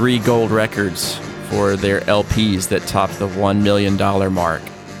with 3 gold records for their LPs that topped the $1 million mark.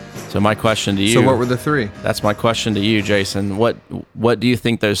 So my question to you... So what were the 3? That's my question to you, Jason. What do you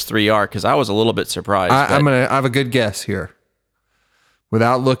think those 3 are? Because I was a little bit surprised. I have a good guess here.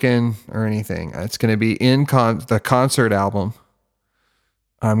 Without looking or anything. It's going to be in the concert album.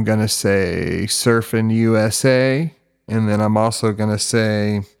 I'm going to say Surfin' USA. And then I'm also going to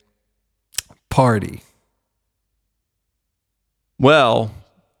say Party. Well...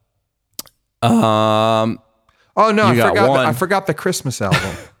 Oh, no, I forgot the Christmas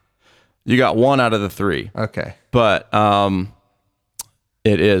album. You got 1 out of the 3. Okay. But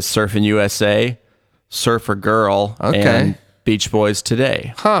it is Surfin' USA, Surfer Girl, and Beach Boys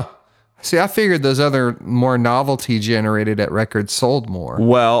Today. Huh. See, I figured those other more novelty generated at records sold more.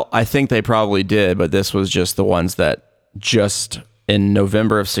 Well, I think they probably did, but this was just the ones that just in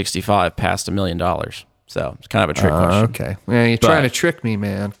November of 65 passed $1 million. So it's kind of a trick question. Okay. Man, you're trying to trick me,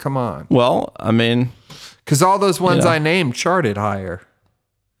 man. Come on. Well, because all those ones I named charted higher.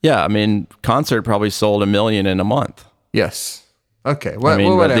 Yeah, Concert probably sold 1 million in a month. Yes. Okay.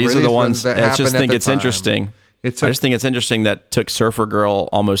 Whatever. These are the ones that I just think it's time. interesting. I just think it's interesting that took Surfer Girl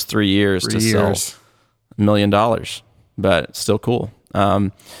almost 3 years to sell $1 million, but it's still cool.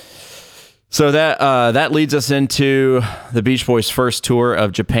 So that leads us into the Beach Boys' first tour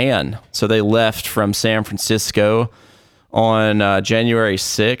of Japan. So they left from San Francisco on January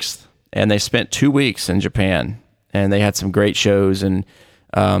 6th, and they spent 2 weeks in Japan, and they had some great shows, and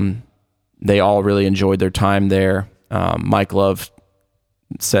they all really enjoyed their time there. Mike Love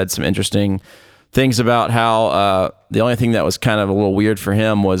said some interesting things about how the only thing that was kind of a little weird for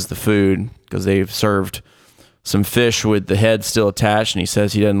him was the food, because they've served some fish with the head still attached, and he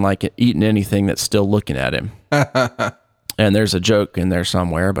says he doesn't like eating anything that's still looking at him. And there's a joke in there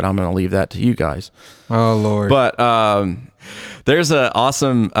somewhere, but I'm going to leave that to you guys. Oh, Lord. But there's an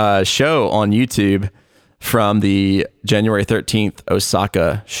awesome show on YouTube from the January 13th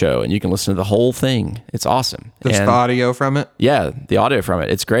Osaka show, and you can listen to the whole thing. It's awesome. Just the audio from it? Yeah, the audio from it.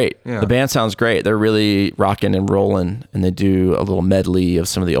 It's great. Yeah. The band sounds great. They're really rocking and rolling, and they do a little medley of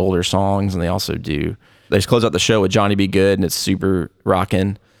some of the older songs, and they just close out the show with Johnny B. Good, and it's super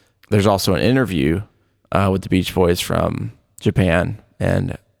rocking. There's also an interview with the Beach Boys from Japan,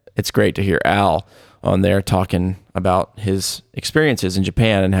 and it's great to hear Al on there talking about his experiences in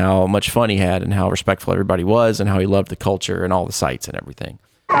Japan and how much fun he had and how respectful everybody was and how he loved the culture and all the sights and everything.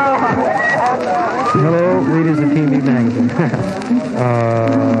 Hello, readers of TV Magazine.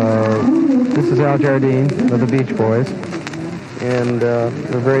 This is Al Jardine of the Beach Boys, and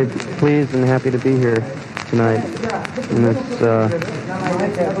we're very pleased and happy to be here tonight in this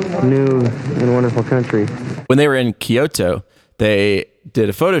new and wonderful country. When they were in Kyoto, they did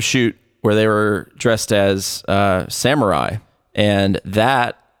a photo shoot where they were dressed as samurai, and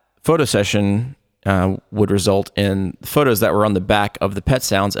that photo session would result in photos that were on the back of the Pet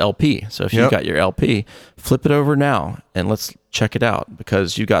Sounds LP. So if you got your LP, flip it over now and let's check it out,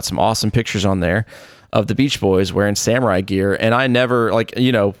 because you got some awesome pictures on there of the Beach Boys wearing samurai gear. And I never,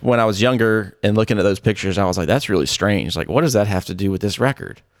 when I was younger and looking at those pictures, I was like, that's really strange. Like, what does that have to do with this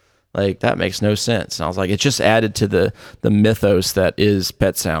record? Like, that makes no sense. And I was like, it just added to the mythos that is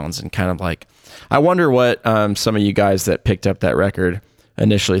Pet Sounds, and kind of like, I wonder what some of you guys that picked up that record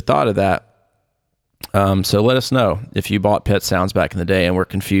initially thought of that. So let us know if you bought Pet Sounds back in the day and were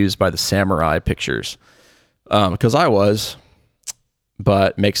confused by the samurai pictures, because I was,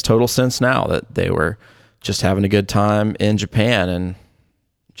 but makes total sense now that they were just having a good time in Japan and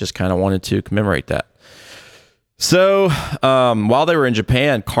just kind of wanted to commemorate that. So while they were in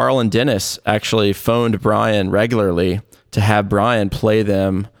Japan, Carl and Dennis actually phoned Brian regularly to have Brian play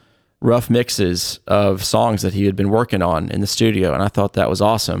them rough mixes of songs that he had been working on in the studio, and I thought that was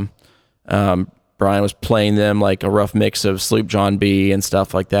awesome. Brian was playing them like a rough mix of Sloop John B and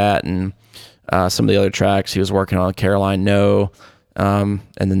stuff like that, and some of the other tracks he was working on, Caroline No, and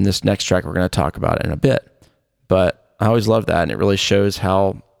then this next track we're going to talk about in a bit. But I always loved that, and it really shows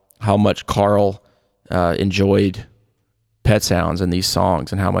how much Carl enjoyed Pet Sounds and these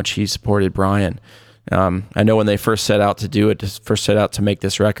songs, and how much he supported Brian. I know when they first set out to make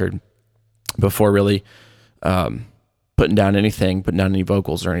this record, before really putting down any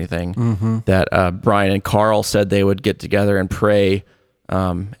vocals or anything, that Brian and Carl said they would get together and pray,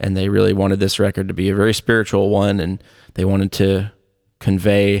 and they really wanted this record to be a very spiritual one, and they wanted to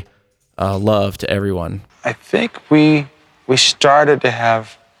convey love to everyone. I think we started to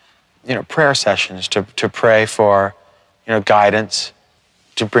have, prayer sessions to pray for, guidance,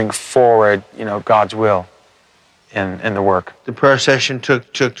 to bring forward, God's will in the work. The prayer session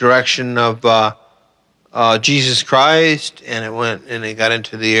took direction of Jesus Christ, and it got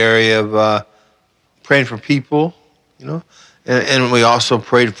into the area of praying for people, and we also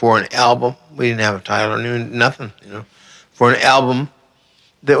prayed for an album. We didn't have a title or nothing, for an album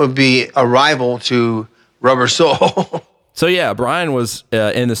that would be a rival to Rubber Soul. So yeah, Brian was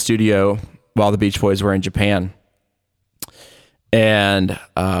in the studio while the Beach Boys were in Japan. And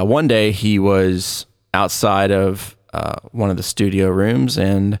one day he was outside of one of the studio rooms,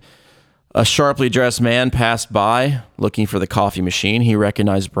 and a sharply dressed man passed by looking for the coffee machine. He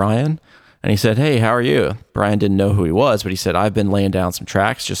recognized Brian, and he said, "Hey, how are you?" Brian didn't know who he was, but he said, "I've been laying down some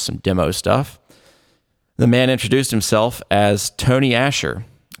tracks, just some demo stuff." The man introduced himself as Tony Asher,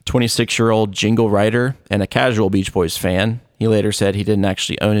 a 26-year-old jingle writer and a casual Beach Boys fan. He later said he didn't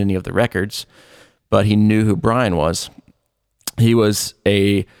actually own any of the records, but he knew who Brian was. He was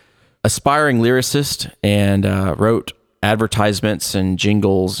a aspiring lyricist and wrote advertisements and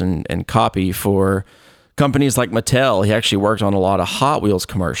jingles and copy for companies like Mattel. He actually worked on a lot of Hot Wheels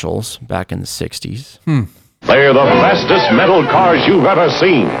commercials back in the 60s. They're the fastest metal cars you've ever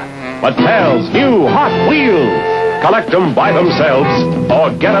seen. Mattel's new Hot Wheels. Collect them by themselves or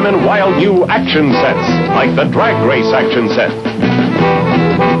get them in wild new action sets like the drag race action set,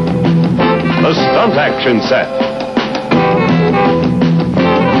 the stunt action set,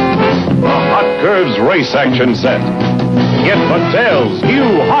 the Hot Curves race action set. Get Mattel's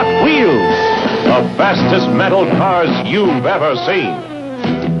new Hot Wheels, the fastest metal cars you've ever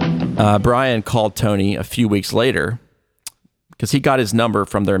seen. Brian called Tony a few weeks later because he got his number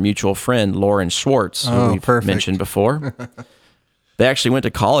from their mutual friend, Lauren Schwartz, who we've mentioned before. They actually went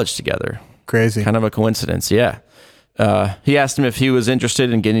to college together. Crazy. Kind of a coincidence, yeah. He asked him if he was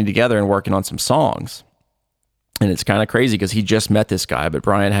interested in getting together and working on some songs. And it's kind of crazy because he just met this guy, but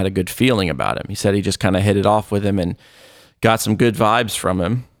Brian had a good feeling about him. He said he just kind of hit it off with him and got some good vibes from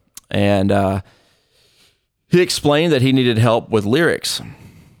him. And he explained that he needed help with lyrics.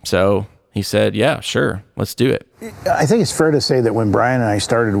 So he said, yeah, sure, let's do it. I think it's fair to say that when Brian and I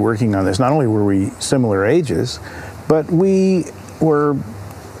started working on this, not only were we similar ages, but we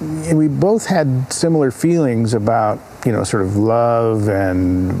both had similar feelings about, sort of love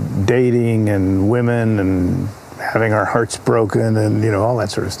and dating and women and having our hearts broken and, all that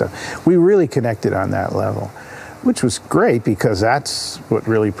sort of stuff. We really connected on that level, which was great because that's what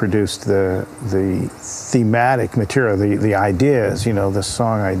really produced the thematic material, the ideas, the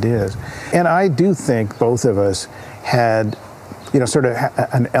song ideas. And I do think both of us had, sort of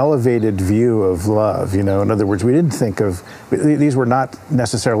an elevated view of love, in other words, we didn't think of, these were not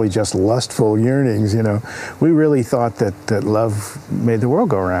necessarily just lustful yearnings, We really thought that love made the world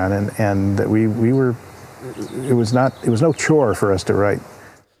go around and that we were, it was no chore for us to write.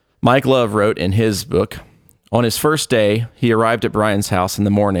 Mike Love wrote in his book, on his first day, he arrived at Brian's house in the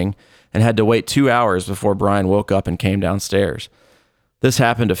morning and had to wait 2 hours before Brian woke up and came downstairs. This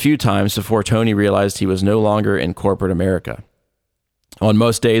happened a few times before Tony realized he was no longer in corporate America. On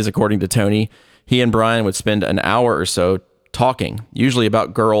most days, according to Tony, he and Brian would spend an hour or so talking, usually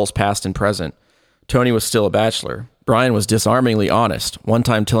about girls past and present. Tony was still a bachelor. Brian was disarmingly honest, one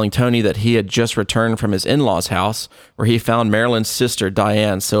time telling Tony that he had just returned from his in-laws' house where he found Marilyn's sister,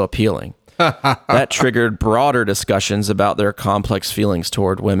 Diane, so appealing. That triggered broader discussions about their complex feelings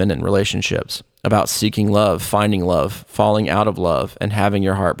toward women and relationships, about seeking love, finding love, falling out of love, and having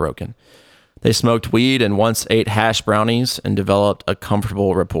your heart broken. They smoked weed and once ate hash brownies and developed a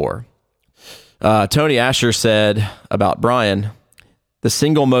comfortable rapport. Tony Asher said about Brian, the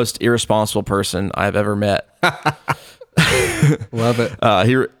single most irresponsible person I've ever met. Love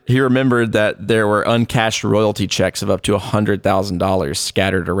it. He remembered that there were uncashed royalty checks of up to $100,000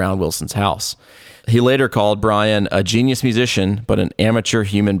 scattered around Wilson's house. He later called Brian a genius musician, but an amateur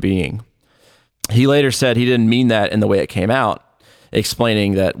human being. He later said he didn't mean that in the way it came out.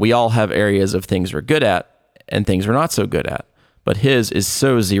 explaining that we all have areas of things we're good at and things we're not so good at. But his is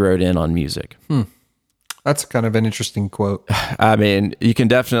so zeroed in on music. That's kind of an interesting quote. I mean, you can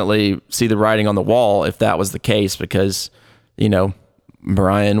definitely see the writing on the wall if that was the case, because, you know,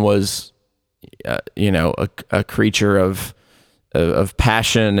 Brian was, you know, a creature of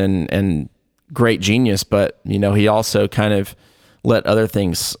passion and great genius, but, you know, he also kind of let other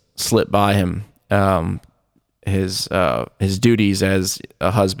things slip by him. His duties as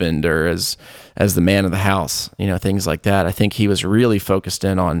a husband or as the man of the house, you know, things like that. I think he was really focused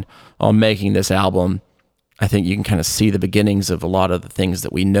in on making this album. I think you can kind of see the beginnings of a lot of the things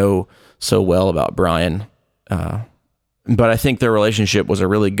that we know so well about Brian. But I think their relationship was a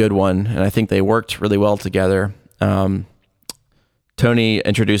really good one, and I think they worked really well together. Tony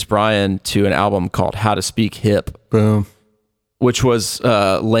introduced Brian to an album called How to Speak Hip. Boom. Which was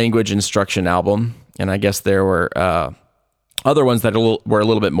a language instruction album. And I guess there were other ones that were a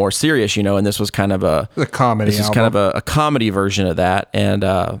little bit more serious, you know, and this was kind of a comedy. This is kind of a comedy version of that.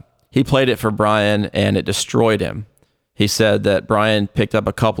 And he played it for Brian, and it destroyed him. He said that Brian picked up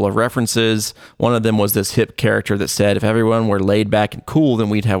a couple of references. One of them was this hip character that said, if everyone were laid back and cool, then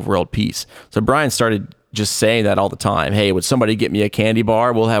we'd have world peace. So Brian started just saying that all the time. Hey, would somebody get me a candy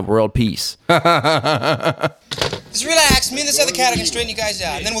bar? We'll have world peace. Just relax. Me and this other cat are gonna straighten you guys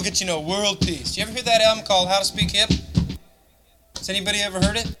out, and then we'll get you know world peace. You ever hear that album called How to Speak Hip? Has anybody ever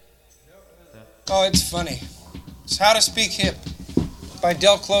heard it? Oh, it's funny. It's How to Speak Hip by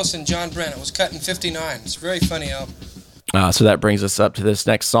Del Close and John Brennan. It was cut in '59. It's a very funny album. So that brings us up to this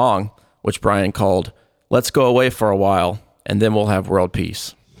next song, which Brian called Let's Go Away for a While, and then we'll have world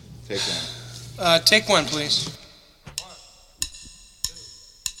peace. Take one. Take one, please.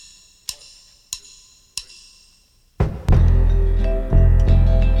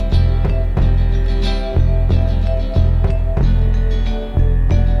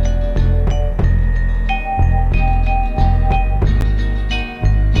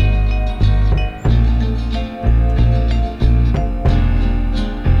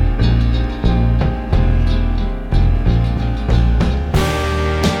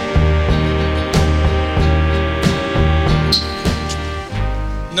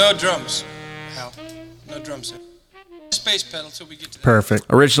 No drums, Hal. No drums. Space pedal till we get to that. Perfect.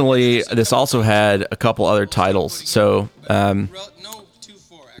 Originally, this also had a couple other titles. So,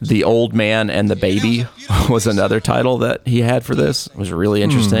 The Old Man and the Baby was another title that he had for this. It was really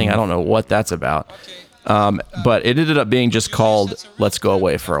interesting. I don't know what that's about. But it ended up being just called Let's Go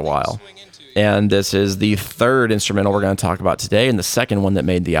Away for a While. And this is the third instrumental we're going to talk about today, and the second one that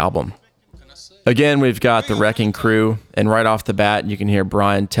made the album. Again, we've got the Wrecking Crew, and right off the bat, you can hear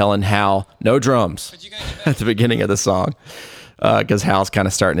Brian telling Hal, no drums, at the beginning of the song, because Hal's kind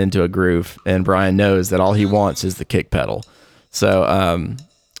of starting into a groove, and Brian knows that all he wants is the kick pedal. So,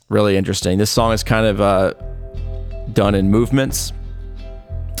 really interesting. This song is kind of done in movements,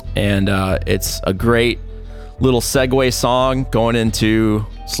 and it's a great little segue song going into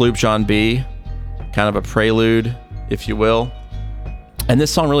Sloop John B, kind of a prelude, if you will. And this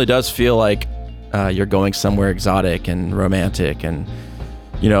song really does feel like you're going somewhere exotic and romantic and,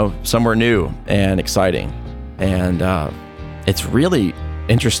 you know, somewhere new and exciting. And it's really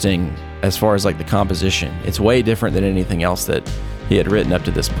interesting as far as like the composition. It's way different than anything else that he had written up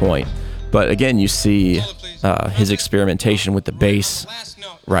to this point. But again, you see his experimentation with the bass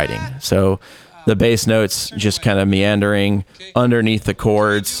writing. So the bass notes just kind of meandering underneath the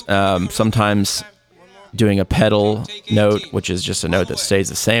chords, sometimes doing a pedal note, which is just a note that stays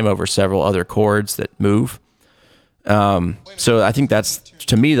the same over several other chords that move. So I think that's,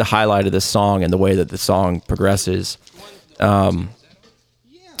 to me, the highlight of this song and the way that the song progresses. I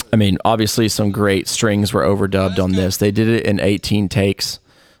mean, obviously some great strings were overdubbed on this. They did it in 18 takes.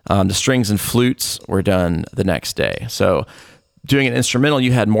 The strings and flutes were done the next day. So doing an instrumental,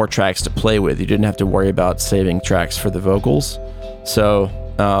 you had more tracks to play with. You didn't have to worry about saving tracks for the vocals. So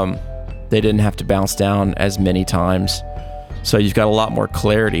they didn't have to bounce down as many times. So you've got a lot more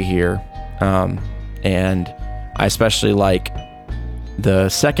clarity here. And I especially like the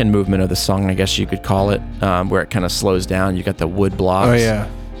second movement of the song, I guess you could call it, where it kind of slows down. You got the wood blocks. Oh, yeah.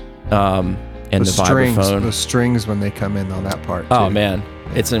 And the strings, vibraphone. the strings when they come in on that part, too. Oh, man.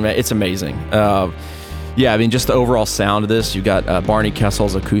 It's amazing. Yeah, I mean, just the overall sound of this. You got Barney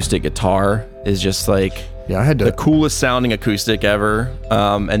Kessel's acoustic guitar is just like... Yeah, I had to... the coolest sounding acoustic ever.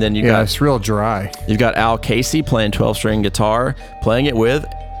 And then you got... Yeah, it's real dry. You've got Al Casey playing 12-string guitar, playing it with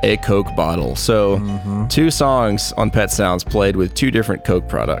a Coke bottle. So 2 songs on Pet Sounds played with 2 different Coke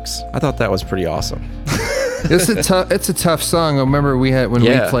products. I thought that was pretty awesome. It's a tough song. I remember we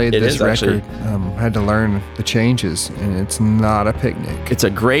played this record, had to learn the changes, and it's not a picnic. It's a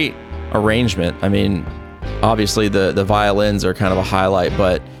great arrangement. I mean, obviously the violins are kind of a highlight,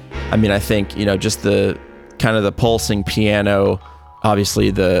 but I mean, I think, you know, just the kind of the pulsing piano,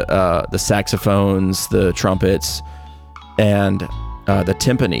 obviously the saxophones, the trumpets, and the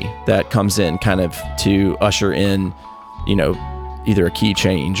timpani that comes in kind of to usher in, you know, either a key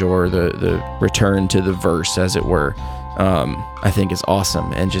change or the return to the verse, as it were, I think is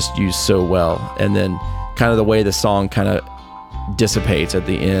awesome and just used so well. And then kind of the way the song kind of dissipates at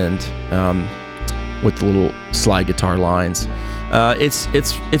the end with the little slide guitar lines.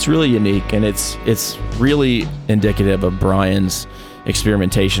 It's really unique, and it's really indicative of Brian's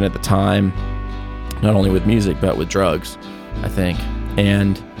experimentation at the time, not only with music but with drugs, I think.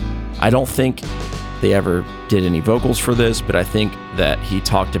 And I don't think they ever did any vocals for this, but I think that he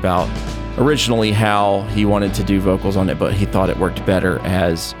talked about originally how he wanted to do vocals on it, but he thought it worked better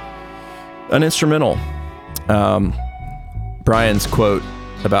as an instrumental. Brian's quote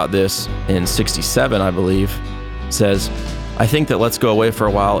about this in '67, I believe, says, "I think that Let's Go Away for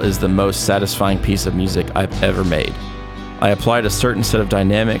a While is the most satisfying piece of music I've ever made. I applied a certain set of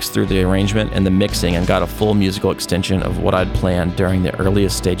dynamics through the arrangement and the mixing and got a full musical extension of what I'd planned during the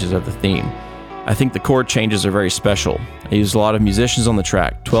earliest stages of the theme. I think the chord changes are very special. I used a lot of musicians on the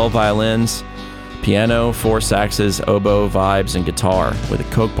track, 12 violins, piano, 4 saxes, oboe, vibes, and guitar, with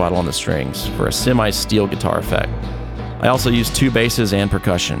a Coke bottle on the strings for a semi-steel guitar effect. I also used 2 basses and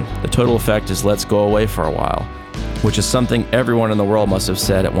percussion. The total effect is Let's Go Away for a While, which is something everyone in the world must have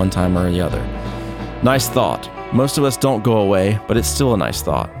said at one time or the other. Nice thought. Most of us don't go away, but it's still a nice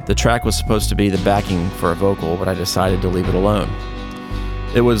thought. The track was supposed to be the backing for a vocal, but I decided to leave it alone.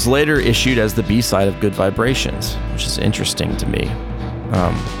 It was later issued as the B-side of Good Vibrations, which is interesting to me.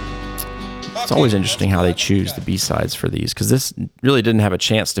 It's always interesting how they choose the B-sides for these, because this really didn't have a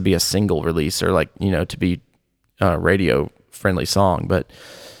chance to be a single release or, like, you know, to be a radio-friendly song, but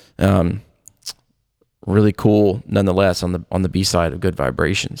really cool nonetheless on the B-side of Good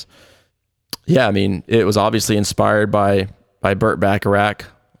Vibrations. Yeah, I mean, it was obviously inspired by Burt Bacharach,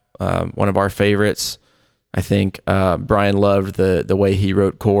 one of our favorites. I think Brian loved the way he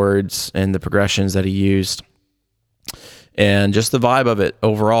wrote chords and the progressions that he used, and just the vibe of it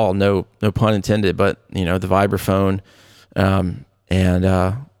overall. No pun intended, but you know, the vibraphone and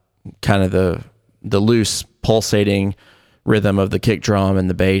kind of the loose pulsating rhythm of the kick drum and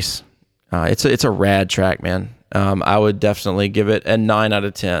the bass. It's a rad track, man. I would definitely give it a 9 out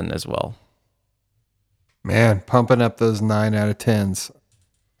of 10 as well. Man, pumping up those 9 out of 10s.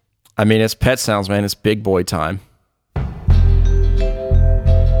 I mean, it's Pet Sounds, man. It's big boy time.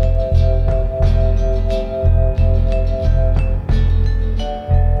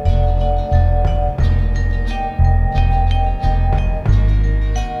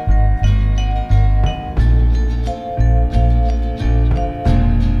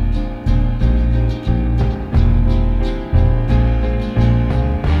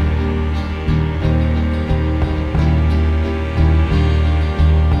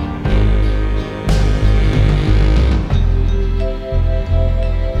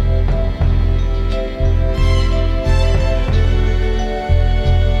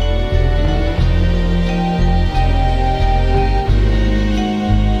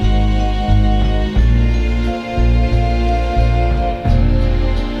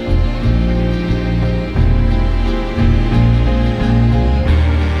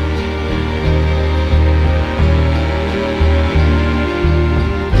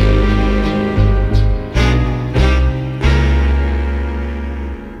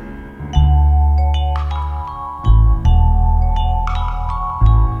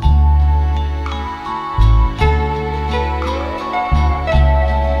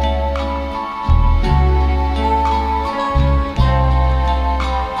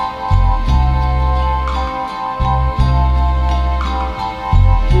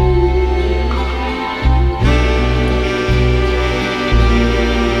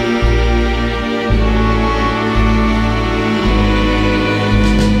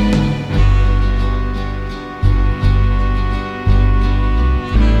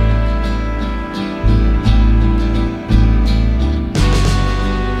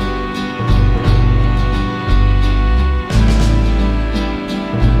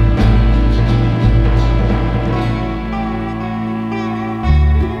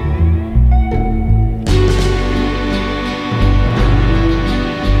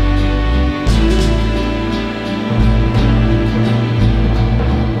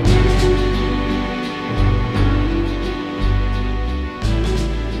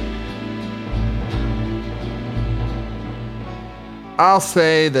 I'll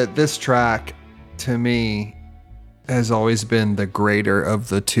say that this track, to me, has always been the greater of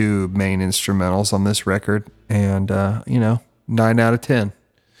the two main instrumentals on this record. And, 9 out of 10.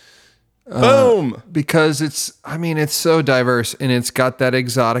 Boom! Because it's so diverse, and it's got that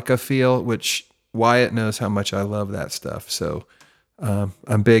exotica feel, which Wyatt knows how much I love that stuff. So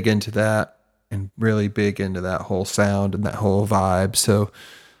I'm big into that, and really big into that whole sound and that whole vibe. So,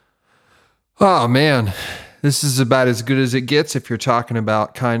 oh man, this is about as good as it gets if you're talking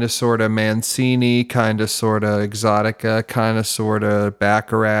about kind of sort of Mancini, kind of sort of exotica, kind of sort of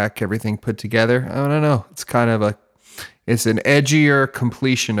Bacharach, everything put together. I don't know. It's an edgier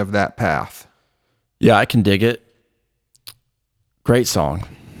completion of that path. Yeah, I can dig it. Great song.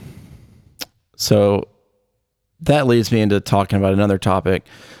 So that leads me into talking about another topic.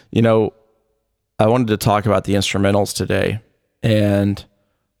 I wanted to talk about the instrumentals today, and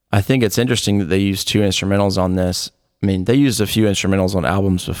I think it's interesting that they used 2 instrumentals on this. I mean, they used a few instrumentals on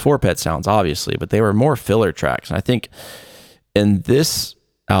albums before Pet Sounds, obviously, but they were more filler tracks. And I think in this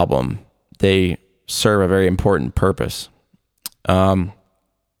album, they serve a very important purpose. And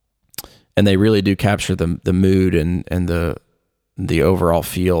they really do capture the mood and the overall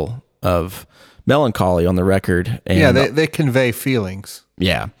feel of melancholy on the record. And they convey feelings.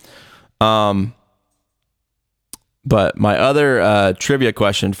 Yeah. But my other trivia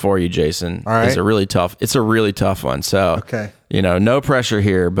question for you, Jason, is a really tough one. So, okay. No pressure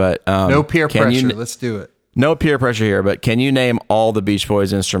here, but no peer pressure. Let's do it. No peer pressure here, but can you name all the Beach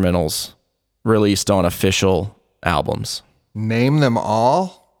Boys instrumentals released on official albums? Name them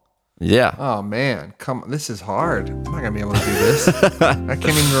all? Yeah. Oh man, this is hard. I'm not gonna be able to do this. I can't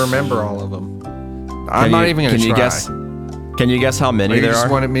even remember all of them. I'm not even gonna try. Can you guess how many there are? You just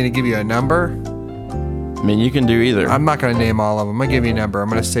wanted me to give you a number? I mean, you can do either. I'm not going to name all of them. I'm going to give you a number. I'm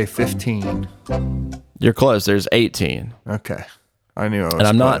going to say 15. You're close. There's 18. Okay. I knew I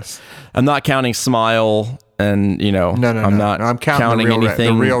was close. I'm not counting Smile and, No. I'm not counting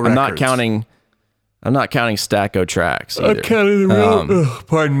anything. The real records. I'm not counting Stacko tracks either. I'm counting the real...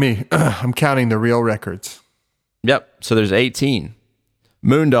 pardon me. I'm counting the real records. Yep. So there's 18.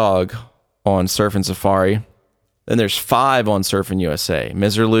 Moondog on Surfin' Safari. Then there's 5 on Surfin' USA.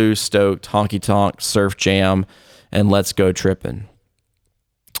 Miserlou, Stoked, Honky Tonk, Surf Jam, and Let's Go Trippin'.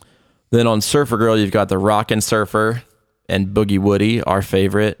 Then on Surfer Girl, you've got the Rockin' Surfer and Boogie Woody, our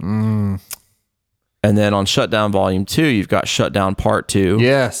favorite. And then on Shutdown Volume 2, you've got Shutdown Part 2.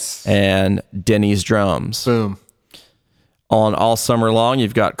 Yes. And Denny's Drums. Boom. On All Summer Long,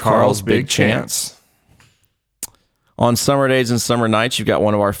 you've got Carl's Big Chance. On Summer Days and Summer Nights, you've got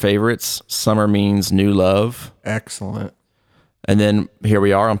one of our favorites, Summer Means New Love. Excellent. And then here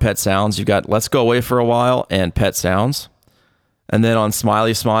we are on Pet Sounds. You've got Let's Go Away for a While and Pet Sounds. And then on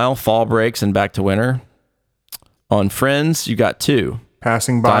Smiley Smile, Fall Breaks and Back to Winter. On Friends, you got 2.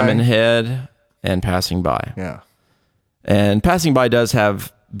 Passing By. Diamond Head and Passing By. Yeah. And Passing By does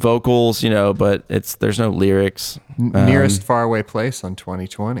have vocals, but there's no lyrics. Nearest Faraway Place on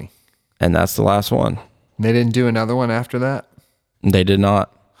 2020. And that's the last one. They didn't do another one after that? They did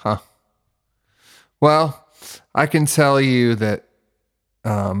not. Huh. Well, I can tell you that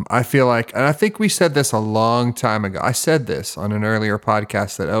I feel like, and I think we said this a long time ago. I said this on an earlier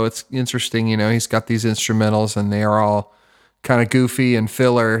podcast that, it's interesting, he's got these instrumentals and they are all kind of goofy and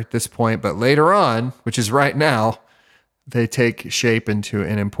filler at this point. But later on, which is right now, they take shape into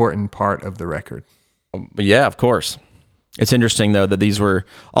an important part of the record. Yeah, of course. It's interesting, though, that these were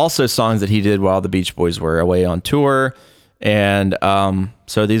also songs that he did while the Beach Boys were away on tour. And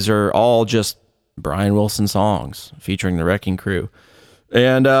so these are all just Brian Wilson songs featuring the Wrecking Crew.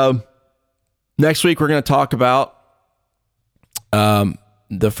 And next week, we're going to talk about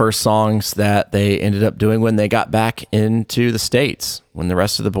the first songs that they ended up doing when they got back into the States, when the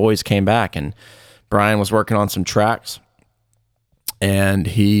rest of the boys came back. And Brian was working on some tracks. And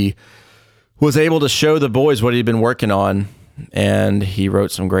he was able to show the boys what he'd been working on, and he wrote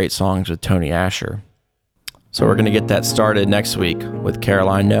some great songs with Tony Asher. So we're going to get that started next week with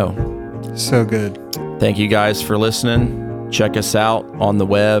Caroline No. So good. Thank you guys for listening. Check us out on the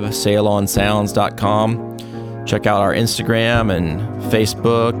web, sailonsounds.com. Check out our Instagram and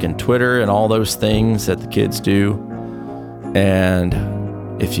Facebook and Twitter and all those things that the kids do. And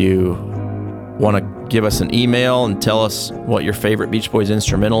if you want to give us an email and tell us what your favorite Beach Boys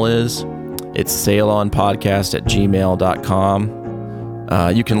instrumental is, it's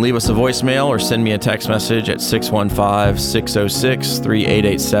sailonpodcast@gmail.com. You can leave us a voicemail or send me a text message at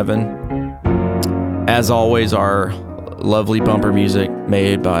 615-606-3887. As always, our lovely bumper music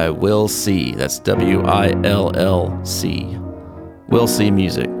made by Will C. That's WILLC.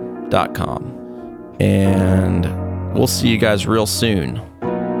 WillCmusic.com. And We'll see you guys real soon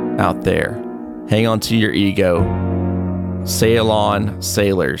out there. Hang on to your ego. Sail on,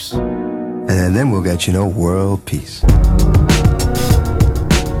 sailors. And then we'll get, world peace.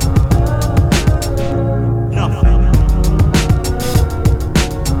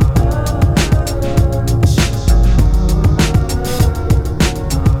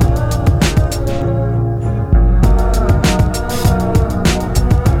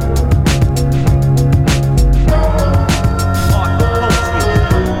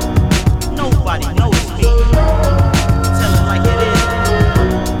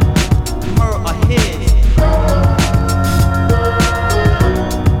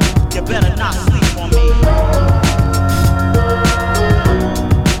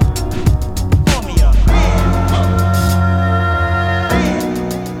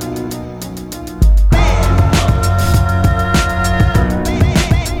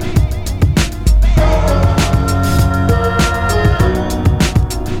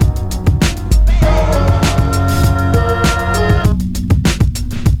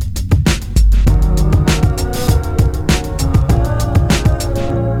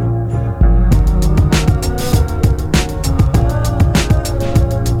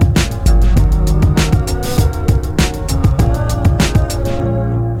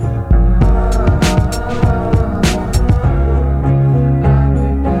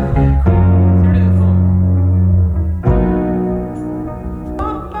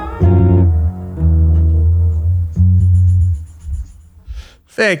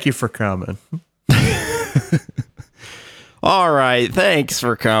 Thank you for coming. All right. Thanks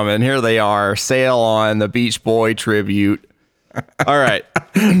for coming. Here they are. Sail on, the Beach Boy tribute. All right.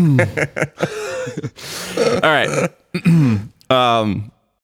 All right.